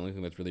I said, the only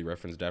thing that's really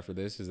referenced after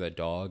this is that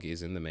Dog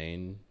is in the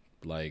main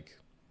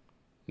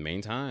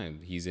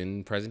time. He's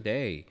in present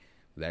day.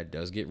 That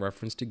does get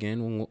referenced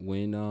again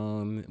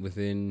when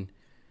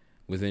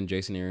within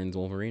Jason Aaron's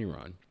Wolverine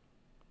run.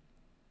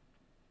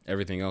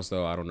 Everything else,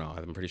 though, I don't know.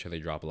 I'm pretty sure they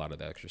drop a lot of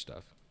the extra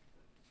stuff.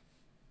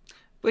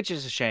 Which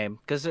is a shame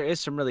because there is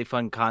some really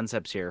fun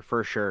concepts here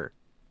for sure.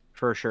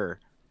 For sure.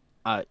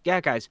 Yeah,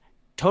 guys,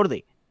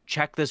 totally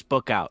check this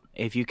book out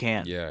if you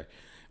can. Yeah.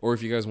 Or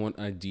if you guys want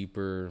a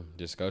deeper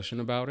discussion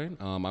about it,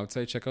 I would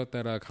say check out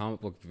that comic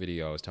book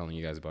video I was telling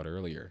you guys about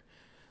earlier.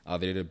 They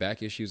did a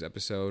back issues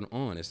episode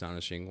on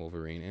Astonishing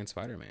Wolverine and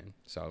Spider-Man.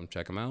 So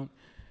check them out.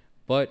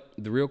 But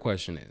the real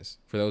question is,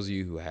 for those of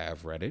you who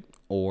have read it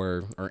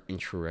or are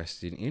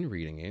interested in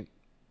reading it,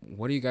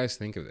 what do you guys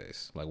think of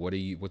this? Like,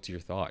 what's your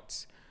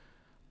thoughts?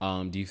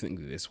 Do you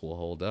think this will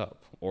hold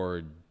up,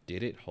 or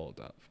did it hold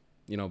up?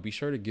 Be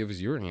sure to give us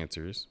your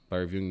answers by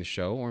reviewing the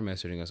show or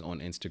messaging us on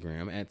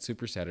Instagram at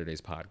Super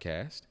Saturdays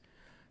Podcast.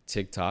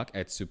 TikTok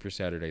at Super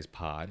Saturdays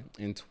Pod,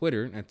 and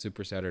Twitter at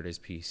Super Saturdays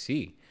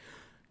PC.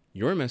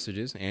 Your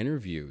messages and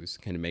reviews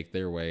can make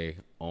their way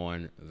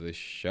on the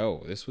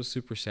show. This was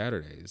Super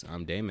Saturdays.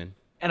 I'm Damon.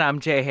 And I'm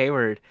Jay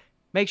Hayward.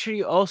 Make sure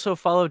you also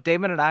follow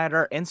Damon and I at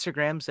our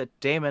Instagrams at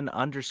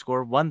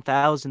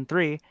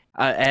Damon_1003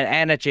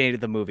 and at Jay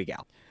the Movie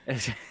Gal.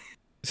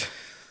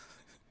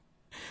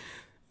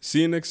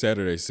 See you next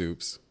Saturday,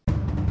 Soups.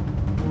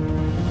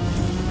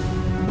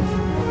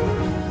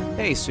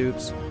 Hey,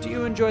 Soups. Do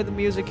you enjoy the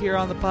music here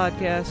on the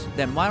podcast?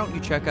 Then why don't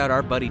you check out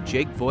our buddy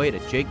Jake Voigt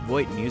at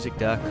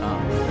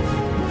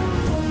JakeVoigtMusic.com.